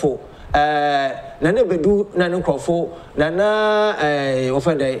of him for Nana Bedu, Nana Crofo, Nana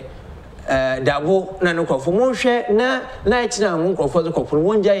offender dabo na no krofo mo hwe na light na mo krofo zo kopo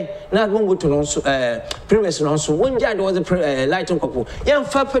wonjai na mo butu no so premise no so wonjai de was light kopo yan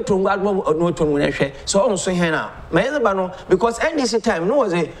fa petrol ngado no to no hwe so on so hen na ma yeza ba no because NDC time no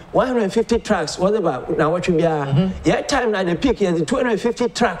was 150 trucks was about na watch bia yeah time na the peak is 250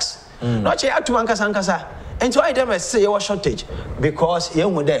 trucks no che atu ankasa and so I dem say your shortage because you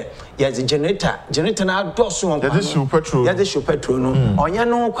mu there yes generator na do so on this show petrol no onya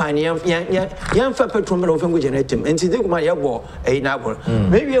no kwan yan fa petrol me ofengo generator enti dey kuma ye go na go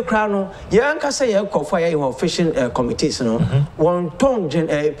maybe e kra no yan ka say ye kofo ye fishing committees no one ton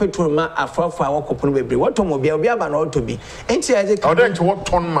petrol ma afrafa wakopo no bebre what ton obi aba na auto bi enti ye ka odent what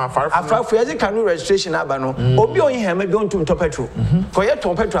ton ma afrafa ye canoe registration aba no obi oyin hema don tum to petrol for ye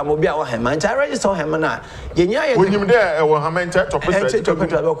ton petrol am obi a wo hema nti register hema na yenya ye when you there e wo hema nti to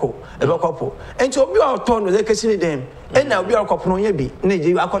petrol Ebakopo. And so you are torn with the Cassini them. And now we are copping on be.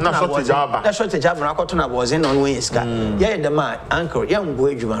 Niji, I got that short job and I got to was in on Winska. Yeah, the man, uncle, young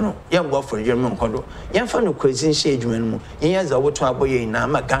boy, Jumano, young boy for German condo, young fan of crazy shade, Juman, years of what to a boy in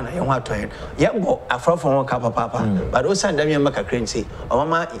Namagana, young what to him. Young boy, a fro from one cup of papa, but also Damian Macacrency, or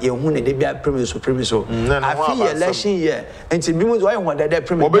mamma, you who they be a premise. I feel election year, and to be with one that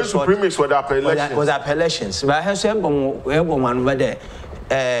premise was appellations. But I have some one over there.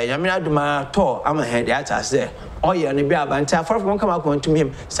 Yamina Duma to I'm a head at us there. Oh, yeah, and be about far from come up to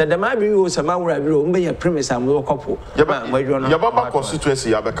him. Said the might be was a man where I be a premise and will couple. Yababa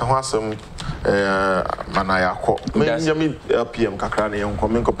constituency, Abekawasam Manayako, Yami PM Kakrani, and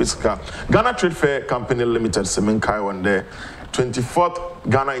Kominko Pisca, Ghana Trade Fair Company Limited, Semenkai one day. 24th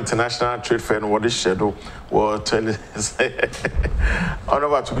Ghana International Trade Fair and what is schedule was 20.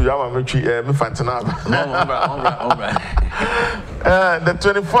 Honorable to be our military, the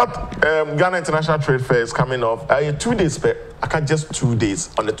 24th Ghana International Trade Fair is coming off. 2 days, I can't just 2 days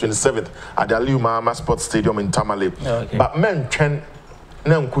on the 27th at the Aliu Mahama Sports Stadium in Tamale. Okay. But men can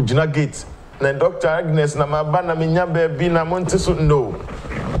now Kujina Gate. Na Dr. Agnes na mabana minya baby na montiso no.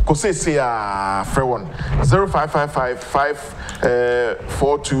 Kose say free one 0555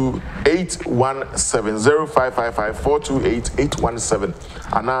 42817 0555 42817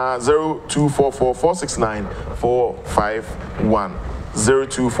 and 0244 469 451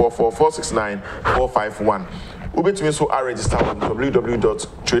 0244 469 451. Ubetumi so register on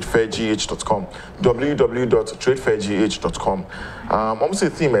www.tradefairgh.com www.tradefairgh.com. Almost a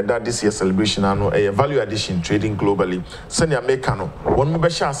theme that this year's celebration a value addition trading globally. Send your mekano. One member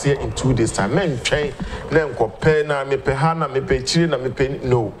shall see in 2 days time. Men train nem compare na me pehana me pe chiri na me pe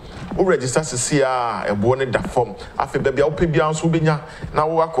no. Who register to see a bonnet that form. After baby, I'll pay beyond Subinya. Now,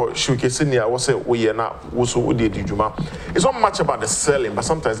 work or showcase near was a we are not also did Juma. It's not much about the selling, but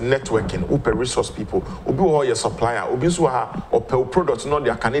sometimes networking, open resource people, Ubu or your supplier, Ubisuha or Pel products, not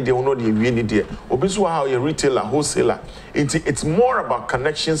their Canadian, not the really dear, Ubisuha or your retailer, wholesaler. It's more about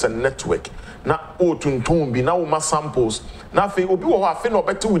connections and network. Now, Otuntumbi, now my samples. Nothing, Ubu or I feel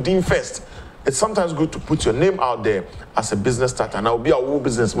better within first. It's sometimes good to put your name out there as a business starter. And I'll be a whole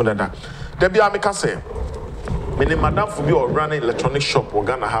business more than that. Debbie Amika say, meaning Madame Fubi or running electronic shop, we're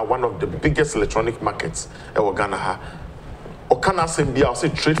gonna have one of the biggest electronic markets we're gonna have. Or can I say, I'll say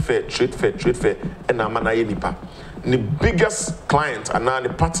trade fair, and I'm an nipa. The biggest client and now the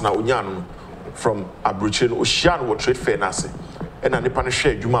partner Unyano from Abuchin, Ocean will trade fair Nasi. And I'm the partner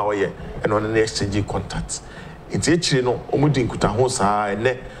share Juma way and on the exchange contacts. It's actually no Omudin Kutahosa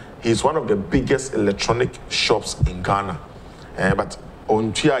and he's one of the biggest electronic shops in Ghana. But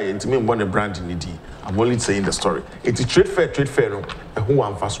on Chia, it's me one brand in the I'm only saying the story. It's a trade fair, no. Who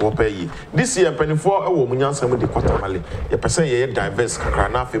want fast pay. This year, penny for a woman, young some of the quarterly. Your person, ye diverse,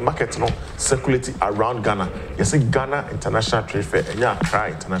 Kranafi market, no, circulating around Ghana. You see Ghana International Trade Fair, and yeah, try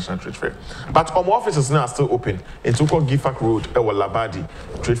International Trade Fair. But our offices now are still open. In Tuko Gifak Road, Labadi,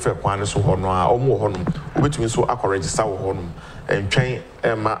 Trade Fair, Kwaneso Honor, or more Honum, which means so I can register Honum. And train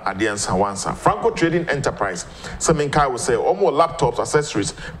Emma Adians Hawansa. Franco Trading Enterprise. Semenkai will say, all more laptops,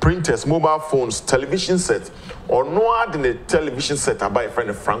 accessories, printers, mobile phones, television sets, or no other than a television set I buy a friend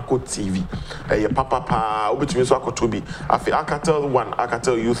of Franco TV. Your papa, which means Wakotobi. I can tell one, I can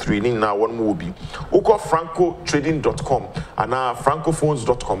tell you three, now one more be. Uko francotrading.com and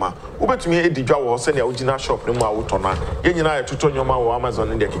francophones.com. Ube to me a diga was send your original shop no more utona. Yenina to turn your mouth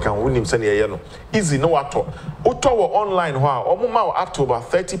Amazon in the Kikan, win him send a yellow. Easy, no ato. Utowa online, wow. Up to about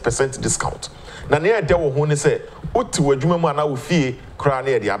 30% discount. Na near there will say, Utu Jumana will fee cry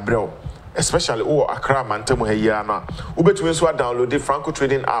near the abrel. especially Accra Mantemo Hayana. Ubetumi so download the Franco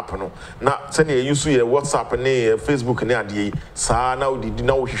Trading app no. Na send you use your WhatsApp and Facebook and adi. Sa now di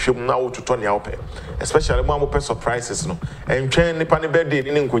na wo hwehwem na wo toto ne awpe. Especially mo amopɛ surprises no. Entwen nipa ne birthday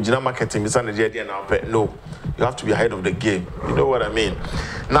ni nkogina marketing bisa na dia na awpe. No. You have to be ahead of the game. You know what I mean?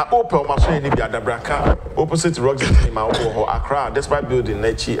 Na Opel maso ni bi adabraka opposite Roxy ma wo Accra despite building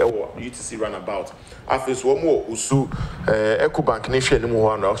Nechi UTC runabout. Afis one more Usu Ecobank Nation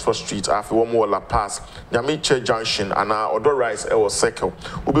in Oxford Street, after one more La Paz, Yamiche Junction, and Odo Rise Circle.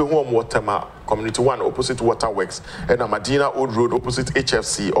 Ube home Waterma Community 1 opposite Waterworks, and Medina Old Road opposite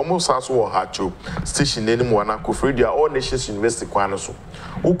HFC, almost as well Hacho Station in Moana, Kufridia, All Nations University Kwanoso.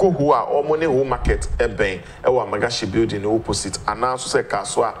 Uko Hua, or Money Home Market, Ebeng, Ewa Magashi building opposite, and now Suse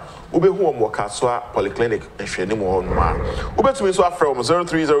Kaswa. Ube home Wakaswa Polyclinic and Shenimo on Ma. Ube to me so from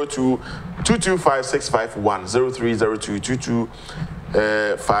 0302 225 651 0302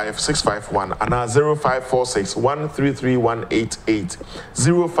 225 651 and 0546 133 188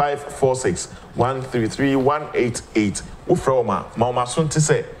 0546 133 188. Ufroma, Mama Sunti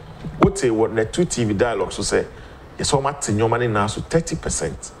say, what what net 2 TV dialogue so say, yes, so much in your money now, so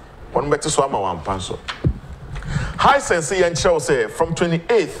 30%. One better swam one pencil. High Sense and Shell say from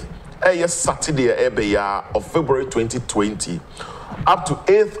 28th. Yes, Saturday of February 2020 up to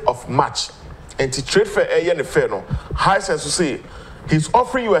 8th of March. And to trade fair and fair no High Sense to say he's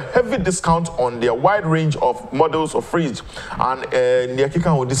offering you a heavy discount on their wide range of models of fridge and near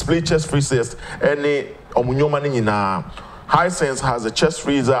Kikan display chest freezers any omunyomani na. High Sense has a chest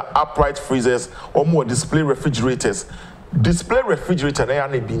freezer, upright freezers, or more display refrigerators. Display refrigerator na ya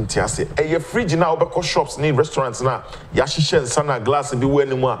na bi ntiase eye fridge na obekọ shops na restaurants na ya hihye sana glass bi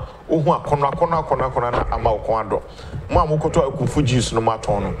wani mu a ohu akona na ama okon ado mo amokoto Ekumfi juice no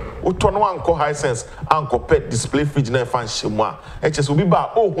maton no uto no anko High Sense anko pet display fridge na fa nhye mu a eche so bi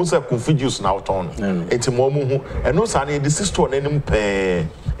ba ohu se Ekumfi juice na uton enti mo mu hu eno sa na the store na nim pe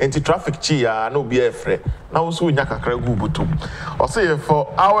enti traffic chi ya na obi efre na wo so nya kakra gu butum o say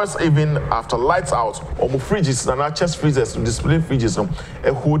for hours even after lights out omo fridges na chest freezers display fridges no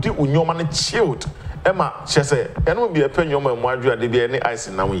e hodi unyoma na chilled Emma chese eno bi epe nyoma mu adwa de bi any ice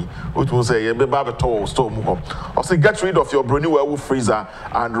na we otu say ye be ba beto store mu ho o say get rid of your brony well freezer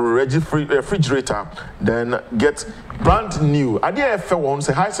and refrigerator then get brand new ade efe won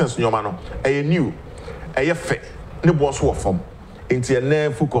say High Sense nyoma no e new e fe ne bo so form enti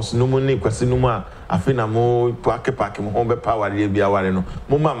ene focus no mu ne kwase no mu a afi na mo pack mo ho be power de bia ware no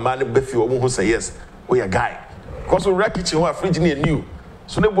mo ma ne be fi wo ho say yes we a guy because we wreck kitchen wa fridge ne new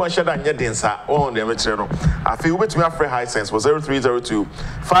so ne bo sheda nya densa on de metre no afi we betumi afre High Sense was 0302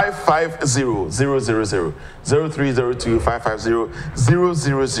 550 000 0302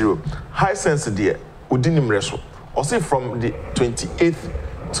 550 000 High Sense there odinim reso or say from the 28th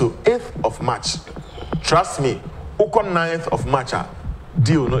to 8th of March trust me Oko 9th of March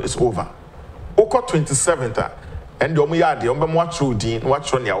deal no is over Oko 27th and the omo yade omo mo atro din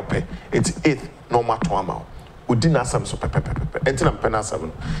watch on ya ope 8th no matter amount Udin asam so pepe enti na mpena asam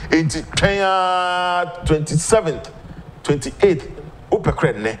no enti 27th 28th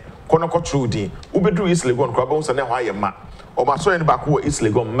upekre ne kono ko true din ubedu East Legon kwa ba so na hwa ye ma o ma so eni ba ko East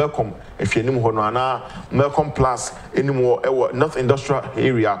Legon Melcom ehwenim ho no ana Melcom Plus enimo ewo North Industrial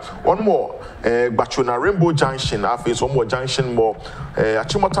Area one more Bachona Rainbow Junction afi so more junction more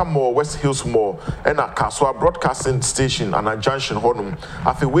Achimota more West Hills more ena Kaswa Broadcasting Station and a junction honum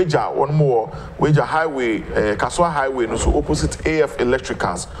afi Weja one more Weja Highway Kaswa Highway no so opposite AF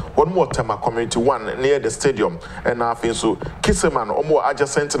Electricals one more Tema Community 1 near the stadium and afi so Kiseman one more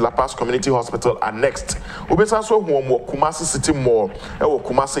adjacent La Paz Community Hospital and next obesa so one more Kumasi City Mall ewo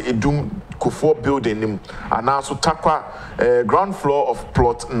Kumasi Edum Kufuor building nim and also Takwa ground floor of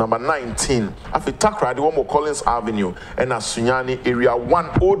plot number 19 afi Takra the one more Collins Avenue and Sunyani area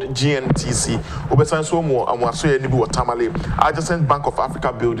 1 old GNTC obesan so mo amwaso ye ni bi Tamale adjacent Bank of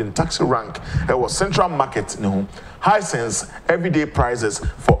Africa building taxi rank was Central Market no High Sense everyday prices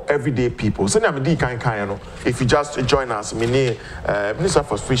for everyday people so na me di kan no if you just join us Minister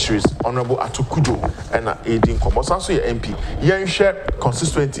for Fisheries Honorable Codjoe and Edin Komosa so ye MP yen share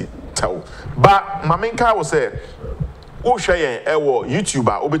Constituency tell but maminka will say o hwe ewo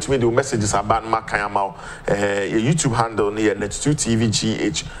YouTuber obetumi de messages about makayama YouTube handle near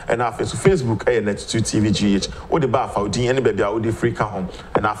net2tvgh and our Facebook net2tvgh o de ba fa odin ene bia o de free ka home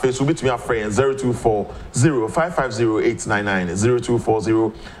and our Facebook obetumi afre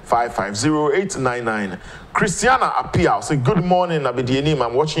 0240550899 0240550899 Christiana Apia say good morning Abedienim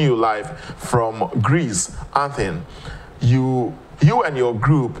I'm watching you live from Greece Athens you and your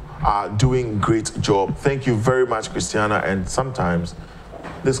group are doing great job. Thank you very much, Christiana. And sometimes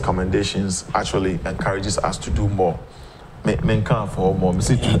these commendations actually encourages us to do more. Men can't for more. Me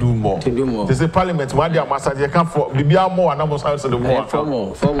say to do more. To do more. They say Parliament. One day I'm asking you can't for. Be more and almost answer the more. For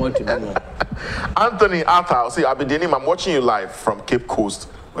more to do more. Anthony Arthur, say Abidenim, I'm watching you live from Cape Coast.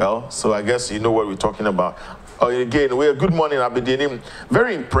 Well, so I guess you know what we're talking about. Again, good morning, Abidenim.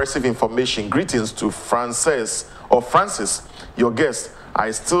 Very impressive information. Greetings to Francis, your guest. I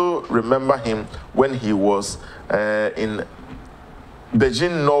still remember him when he was in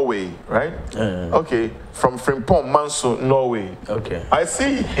Beijing, Norway, right? Okay, from Frimpong, Manso, Norway. Okay. I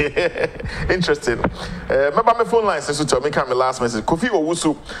see. Interesting. Remember my phone line says to tell me my last message. Kofi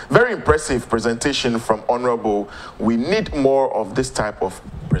Owusu, very impressive presentation from Honorable. We need more of this type of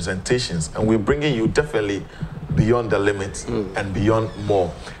presentations, and we're bringing you definitely beyond the limits and beyond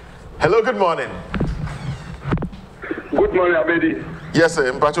more. Hello, good morning. Good morning, Abedi. Yes,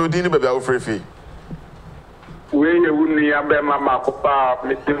 sir. Mpacho Dini baby Awufrefi.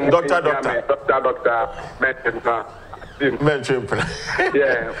 Doctor. Mention.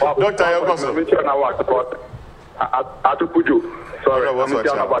 Yeah. Doctor, you're also. Sorry, I'm not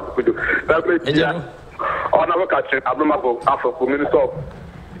about Kudju. That means, yeah. On our catching, Abdulmabo, Afro, Minister of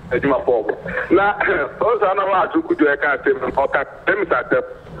Eduma. Now, also, I know how to Kudju, I can't say, okay, let me start up.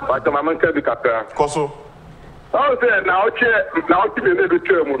 But I'm going to be cut. Koso. Oh, now, to be able to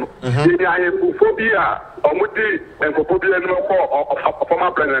term. I have phobia, or Muti, and phobia, or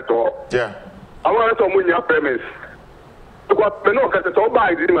former president. Yeah. I want to win your premise. Because we know that it's all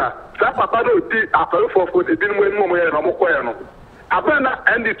by dinner. That Papa did after for the dinner when Momo and Mokoyano. After that,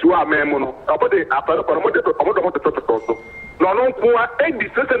 and it's to our memono, about the after the protocol. No, for 80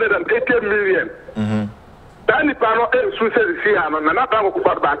 million. Danny Pano and Suicide Siano, and another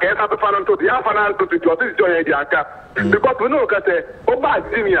bank, and other financial to the Afana to this joy Yaka. Because we know that Oba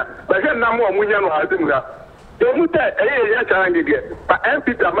Jimia, but then no more Muniano Azimga. You must say, hey, challenge again. But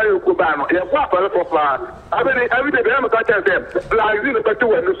MP Mario Cubano, you have for far. I mean, every day I'm touching them. Like in the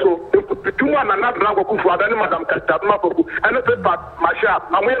two and so, 2 and another number of Madame Castamapo, and a paper, my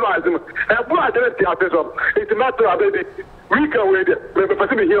shop, and we know him. And what I didn't see it's a matter of baby. We can wait, but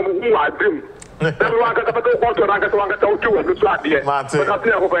the here who are them.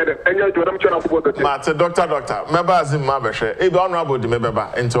 Doctor, member Azim Mabeshe, Ebe Honorable de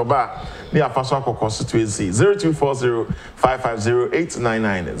Mebeba, and Toba, near Faswako Constituency,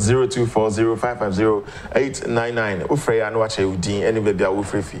 0240-550-899, 0240-550-899. Ufreya no wache udi, any baby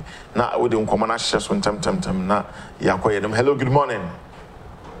Ufrefi. Na udi unkomana shas one tam na yakoyedum. Hello, good morning.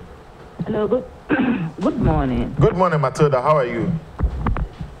 Hello, good morning. Good morning, Matilda. How are you?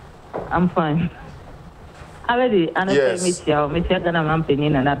 I'm fine. Already, and I yes. Miss Gana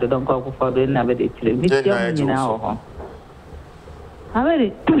Mampin and I don't go for the Navy. Miss you now.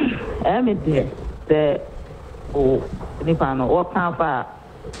 Already, I'm there. The Nipano, what time for?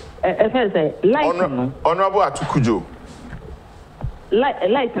 If I say, Honorable Atukujo.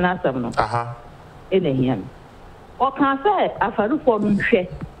 Light and Asam. In a hymn. What can I say? I found for them.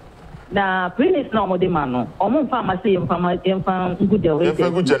 Na previous normal demand omo pharmacy good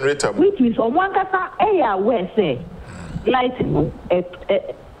generator which means on one kasa where say light no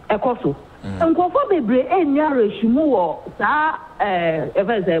ekoso nkofo bebre enya reshumu wo sa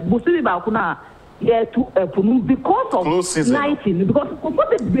busiri ba ku na ye to punu because of lighting because nkofo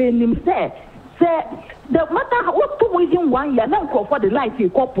bebre nim say the matter what to within 1 year na nkofo the light e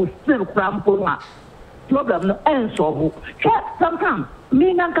couple still crampo na problem no enso sometimes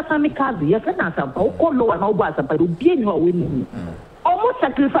me nankasa me kazi ye fe na sampa ko lo na obo asampa do bie ni o we ni almost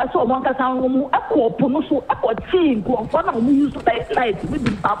sacrifice o nankasa mu akọ no so akọ team ko for na mu use light with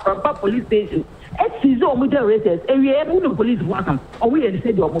the papa police station exizo o mu the races ewie mu no police one o we dey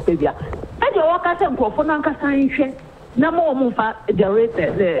say the omo pe bia e dey waka say nko for nankasa nhwe na mo mu fa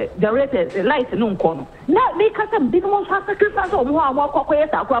the races light no nko no na me kasa bi no sacrifice o mu ha mo akọ ye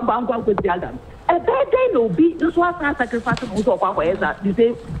sa kwa ngwa ko diaga a bad day no be this was not sacrificing also the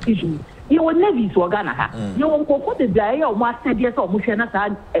same issue. You will never see Ghana. You won't go for the day or what said yes or Mushana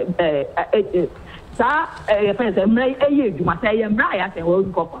friends and you must say I'm right and will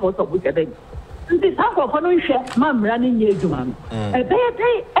go for with a day. This half of no share, Mam running year to man. A bad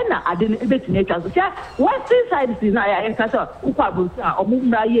day and I didn't bet in nature. What's inside this I Kasa, Upabusa or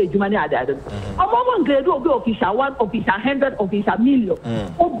Mumra year to money added. A moment grade will be official 1 official 100 official million.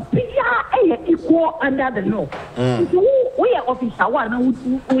 Equal under the law. We are official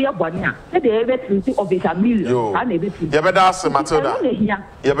 1, we are 1 year. Let the ever official million. And everything. You better ask Matilda.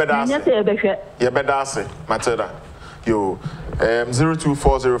 You better ask Matilda. Yo,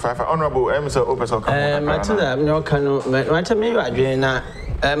 024055 Honorable Mr. Opeson. Matilda, no canoe. Matter me, I dream now.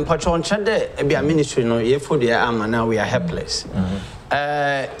 Patron Chade, be a ministry no, ye for the armor now we are helpless.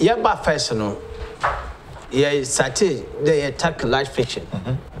 Yaba first, no. Yeah, started they attack light fiction.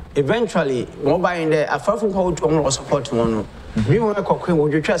 Eventually, mobile in there, a far from how to support one. We want to cook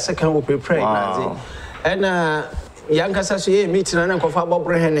with your second will prepare. And young Cassassier meeting and Kofa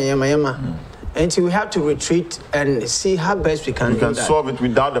Bobrehen and Yama. And we have to retreat and see how best we can solve it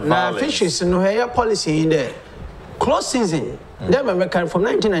without the violence. Fishes no hair policy in there. Close season. Them American from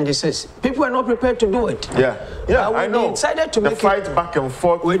 1996. People were not prepared to do it. Yeah, I know. Decided to the make fight back and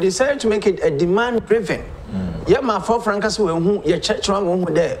forth. We decided to make it a demand driven. Yeah, my four Francas who your church wrong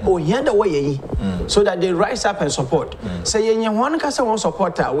there. Oh, here the way so that they rise up and support. Say you one casa one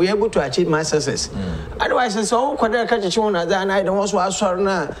supporter, we able to achieve my success. Otherwise, it's all quite a catch one as I don't want to ask her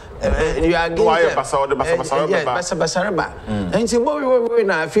now. You are going and see what we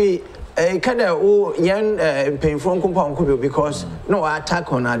now feel. Kind of young painful compound because no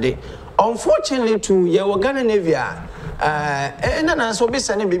attack on a day. Unfortunately, to your Ghana Navia, and then I saw be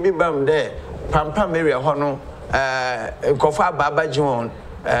sending baby bam there, Pam area Hono, Kofa Baba John,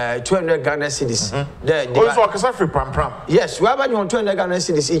 200 Ghana cities. Also, free Pam. Yes, we have 200 Ghana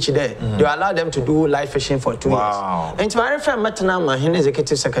cities each day. They allow them to do live fishing for 2 years. And to my friend Matanama, he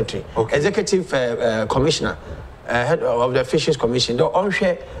executive secretary, executive commissioner. Head of the Fisheries Commission, the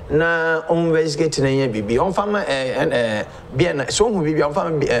onshare na investigate na BB on farmer and so who be on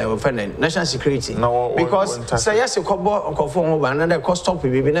farmer national security because say yes a couple conform another cost stop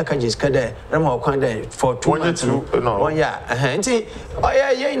BB na kajis kada na for 2 months 1 year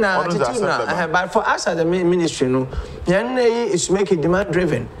na but for us as the ministry no is make it demand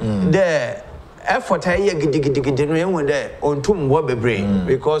driven there effort here gidigidi no yen there on to mbo bebre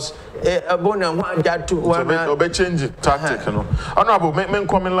because abona ho ja to one change tactic no honorable men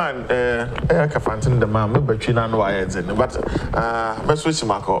come in line ka fantin the man me batwi na no aye but me switch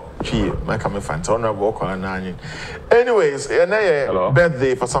mako twi me ka me fant honorable call na anyin anyways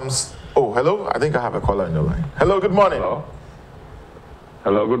birthday for some hello, I think I have a caller on your line. Hello, good morning.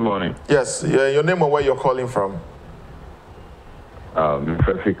 Hello, good morning. Yes, your name and where you're calling from?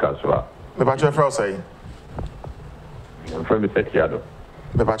 Mfefi Kaswa. Me pacho fra say. From Sekiado.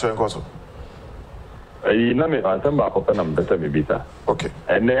 Me pacho enkoso. Na me ansamba ko na mbeta me bisa. Okay.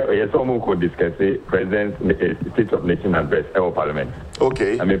 And yeso mo ko discuss President State of Nation address in Parliament.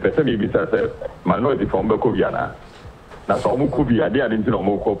 Okay. I mean person me bisa say minority from be ko biana. Na so mo ko bia dey adin no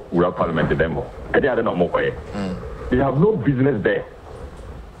mo ko pura Parliament demo. E dey adin no mo ko ye. They have no business there.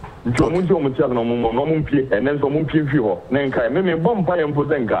 Nti omo tia no mo mpie enen so mo mpie mfi ho na nka me bom pa yempo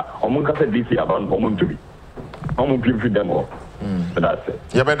zenka omo nka se DC aban omo ntubi omo mpie mfi demo that's it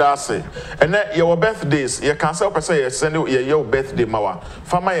yeah but that's it and your birthdays you can say person you send your birthday mawa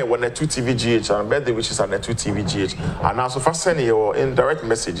fama ye won 2 TVGH and birthday which is at 2 TVGH and also for send your indirect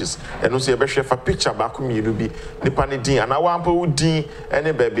messages and also you be share for picture back me you be nipa ne din and awampo udin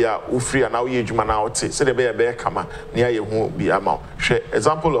any baby a ufri and now ye adwuma na ote say the be kama na ye hu bi ama share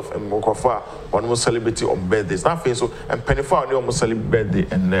example of mokofo one more celebrity on birthdays that face so and penifo on your celebrate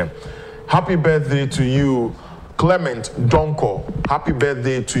birthday and happy birthday to you Clement Donko. Happy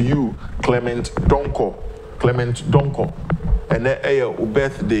birthday to you, Clement Donko. Clement Donko. And a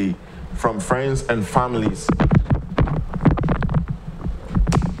birthday from friends and families.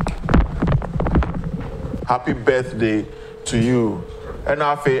 Happy birthday to you. And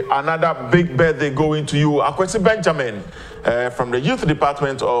another big birthday going to you, Akwesi Benjamin, from the Youth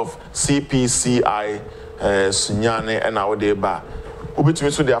Department of CPCI, Sunyane and Awadeba.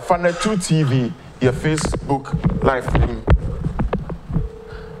 Ubitumi so they are funded 2 TV. Your Facebook live stream.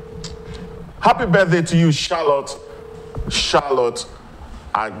 Happy birthday to you, Charlotte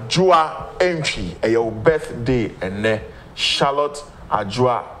Ajua Entry. Your birthday and Charlotte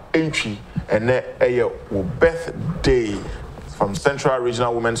Ajua Entry and your birthday from Central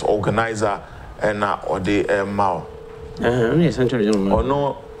Regional Women's Organizer and or the Mao. Central Regional. Oh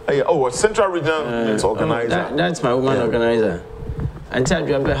no. Central Regional Women's Organizer. That's my woman organizer. And tell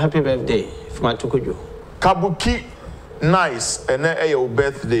you happy birthday. Codjoe. Kabuki nice and your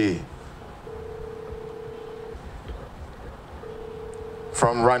birthday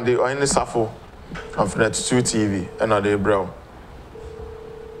from Randy or any Safo of Net 2 TV and other bro.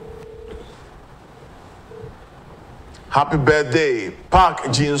 Happy birthday,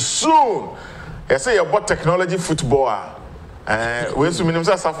 Park Jin soon. I say you bought technology footballer. We so minimum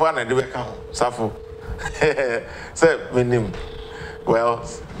Safo and the Safo. Say minimum. Well,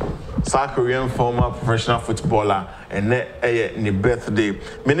 South Korean former professional footballer and ne birthday.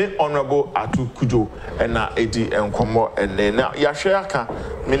 Many honorable Atu Codjoe and Eddie and Komo and then Yashaka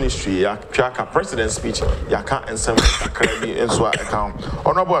ministry ya twaka president speech ya ka ensem kakra bi enso account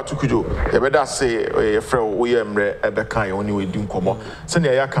honorable Atukujo e beda say e frɛ wo ye mre ebe kan ye oni we di nkomo se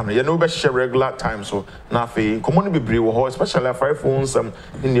ne ya ka no ye no be share regular time so na fe nkomo no bebre wo ho especially five phones in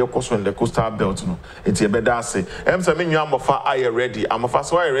the coast in the coastal belt no enti e beda say em se menwa amofa aye ready amofa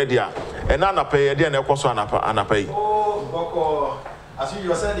so aye ready a e na na pay ye de na ekoso anapa yi oh boko as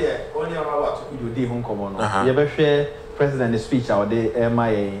you said there only honorable Atukujo di nkomo no ye be hwe president speech or the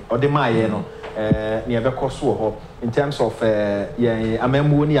MIA no near the cost in terms of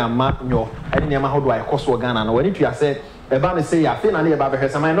amemu ni ama nyo any near how do I cost Ghana no when it you say about say I feel any about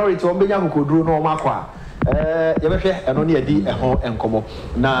a minority on benya who could do no makwa yebehwe eno ne edi eho enkomo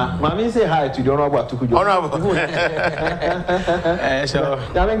na mama say hi to the honorable Atukujo honorable so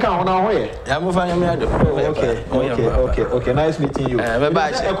ya menka hona ho ye ya mo fa nyame ado okay nice meeting you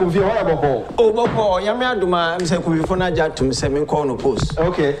bye Ekumfi ho oh boko nyame ado ma me say Ekumfi na ja tum say me call no post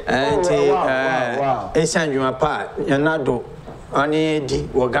okay wow esanjuma pa yanado ani di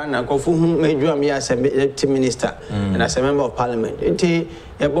Ghana ko fu hu medua me as a minister and as a member of parliament enti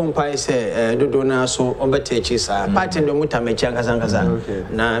e bon pai say dodo na so obetachi sa party ndo mutamechi ankasa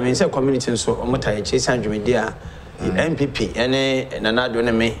na me say community so mutamechi sanjuma dia MPP ene nanado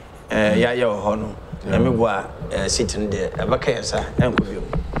ne me ya ho no na me boa sitting there abaka yesa enkobio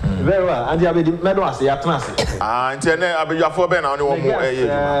very well and ya be medo ase ya transe nti ene abejafo be na oni wo mo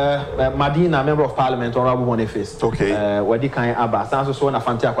Madina member of parliament honorable Boniface okay wadi kan aba sanso so na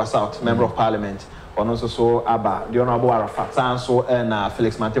Fante Akwa South member of parliament ono so aba the honorable Arafat sanso na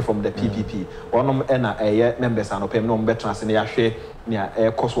Felix Mante from the PPP onom na members anopem no mbe transe na ya hwe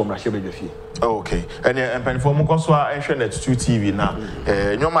nia koso mrahye bedwafie okay ene empanifo mo koso a ehwe net 2 TV na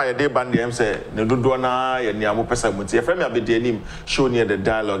nyoma ye de band dem say ne dodo na ye nia mo pesa muti ye frame abedi anim show near the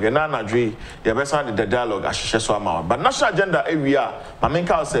dialogue na anadwe ye besa the dialogue ahihye so ama but national agenda ewia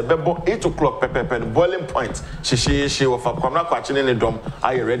mamenka say bebo 8 o'clock pepepe boiling point hihye wo fa kwamna kwache ne dom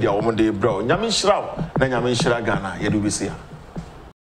aye ready a wo mo de bro nyame nhira na nyame nhira Ghana ye do bisia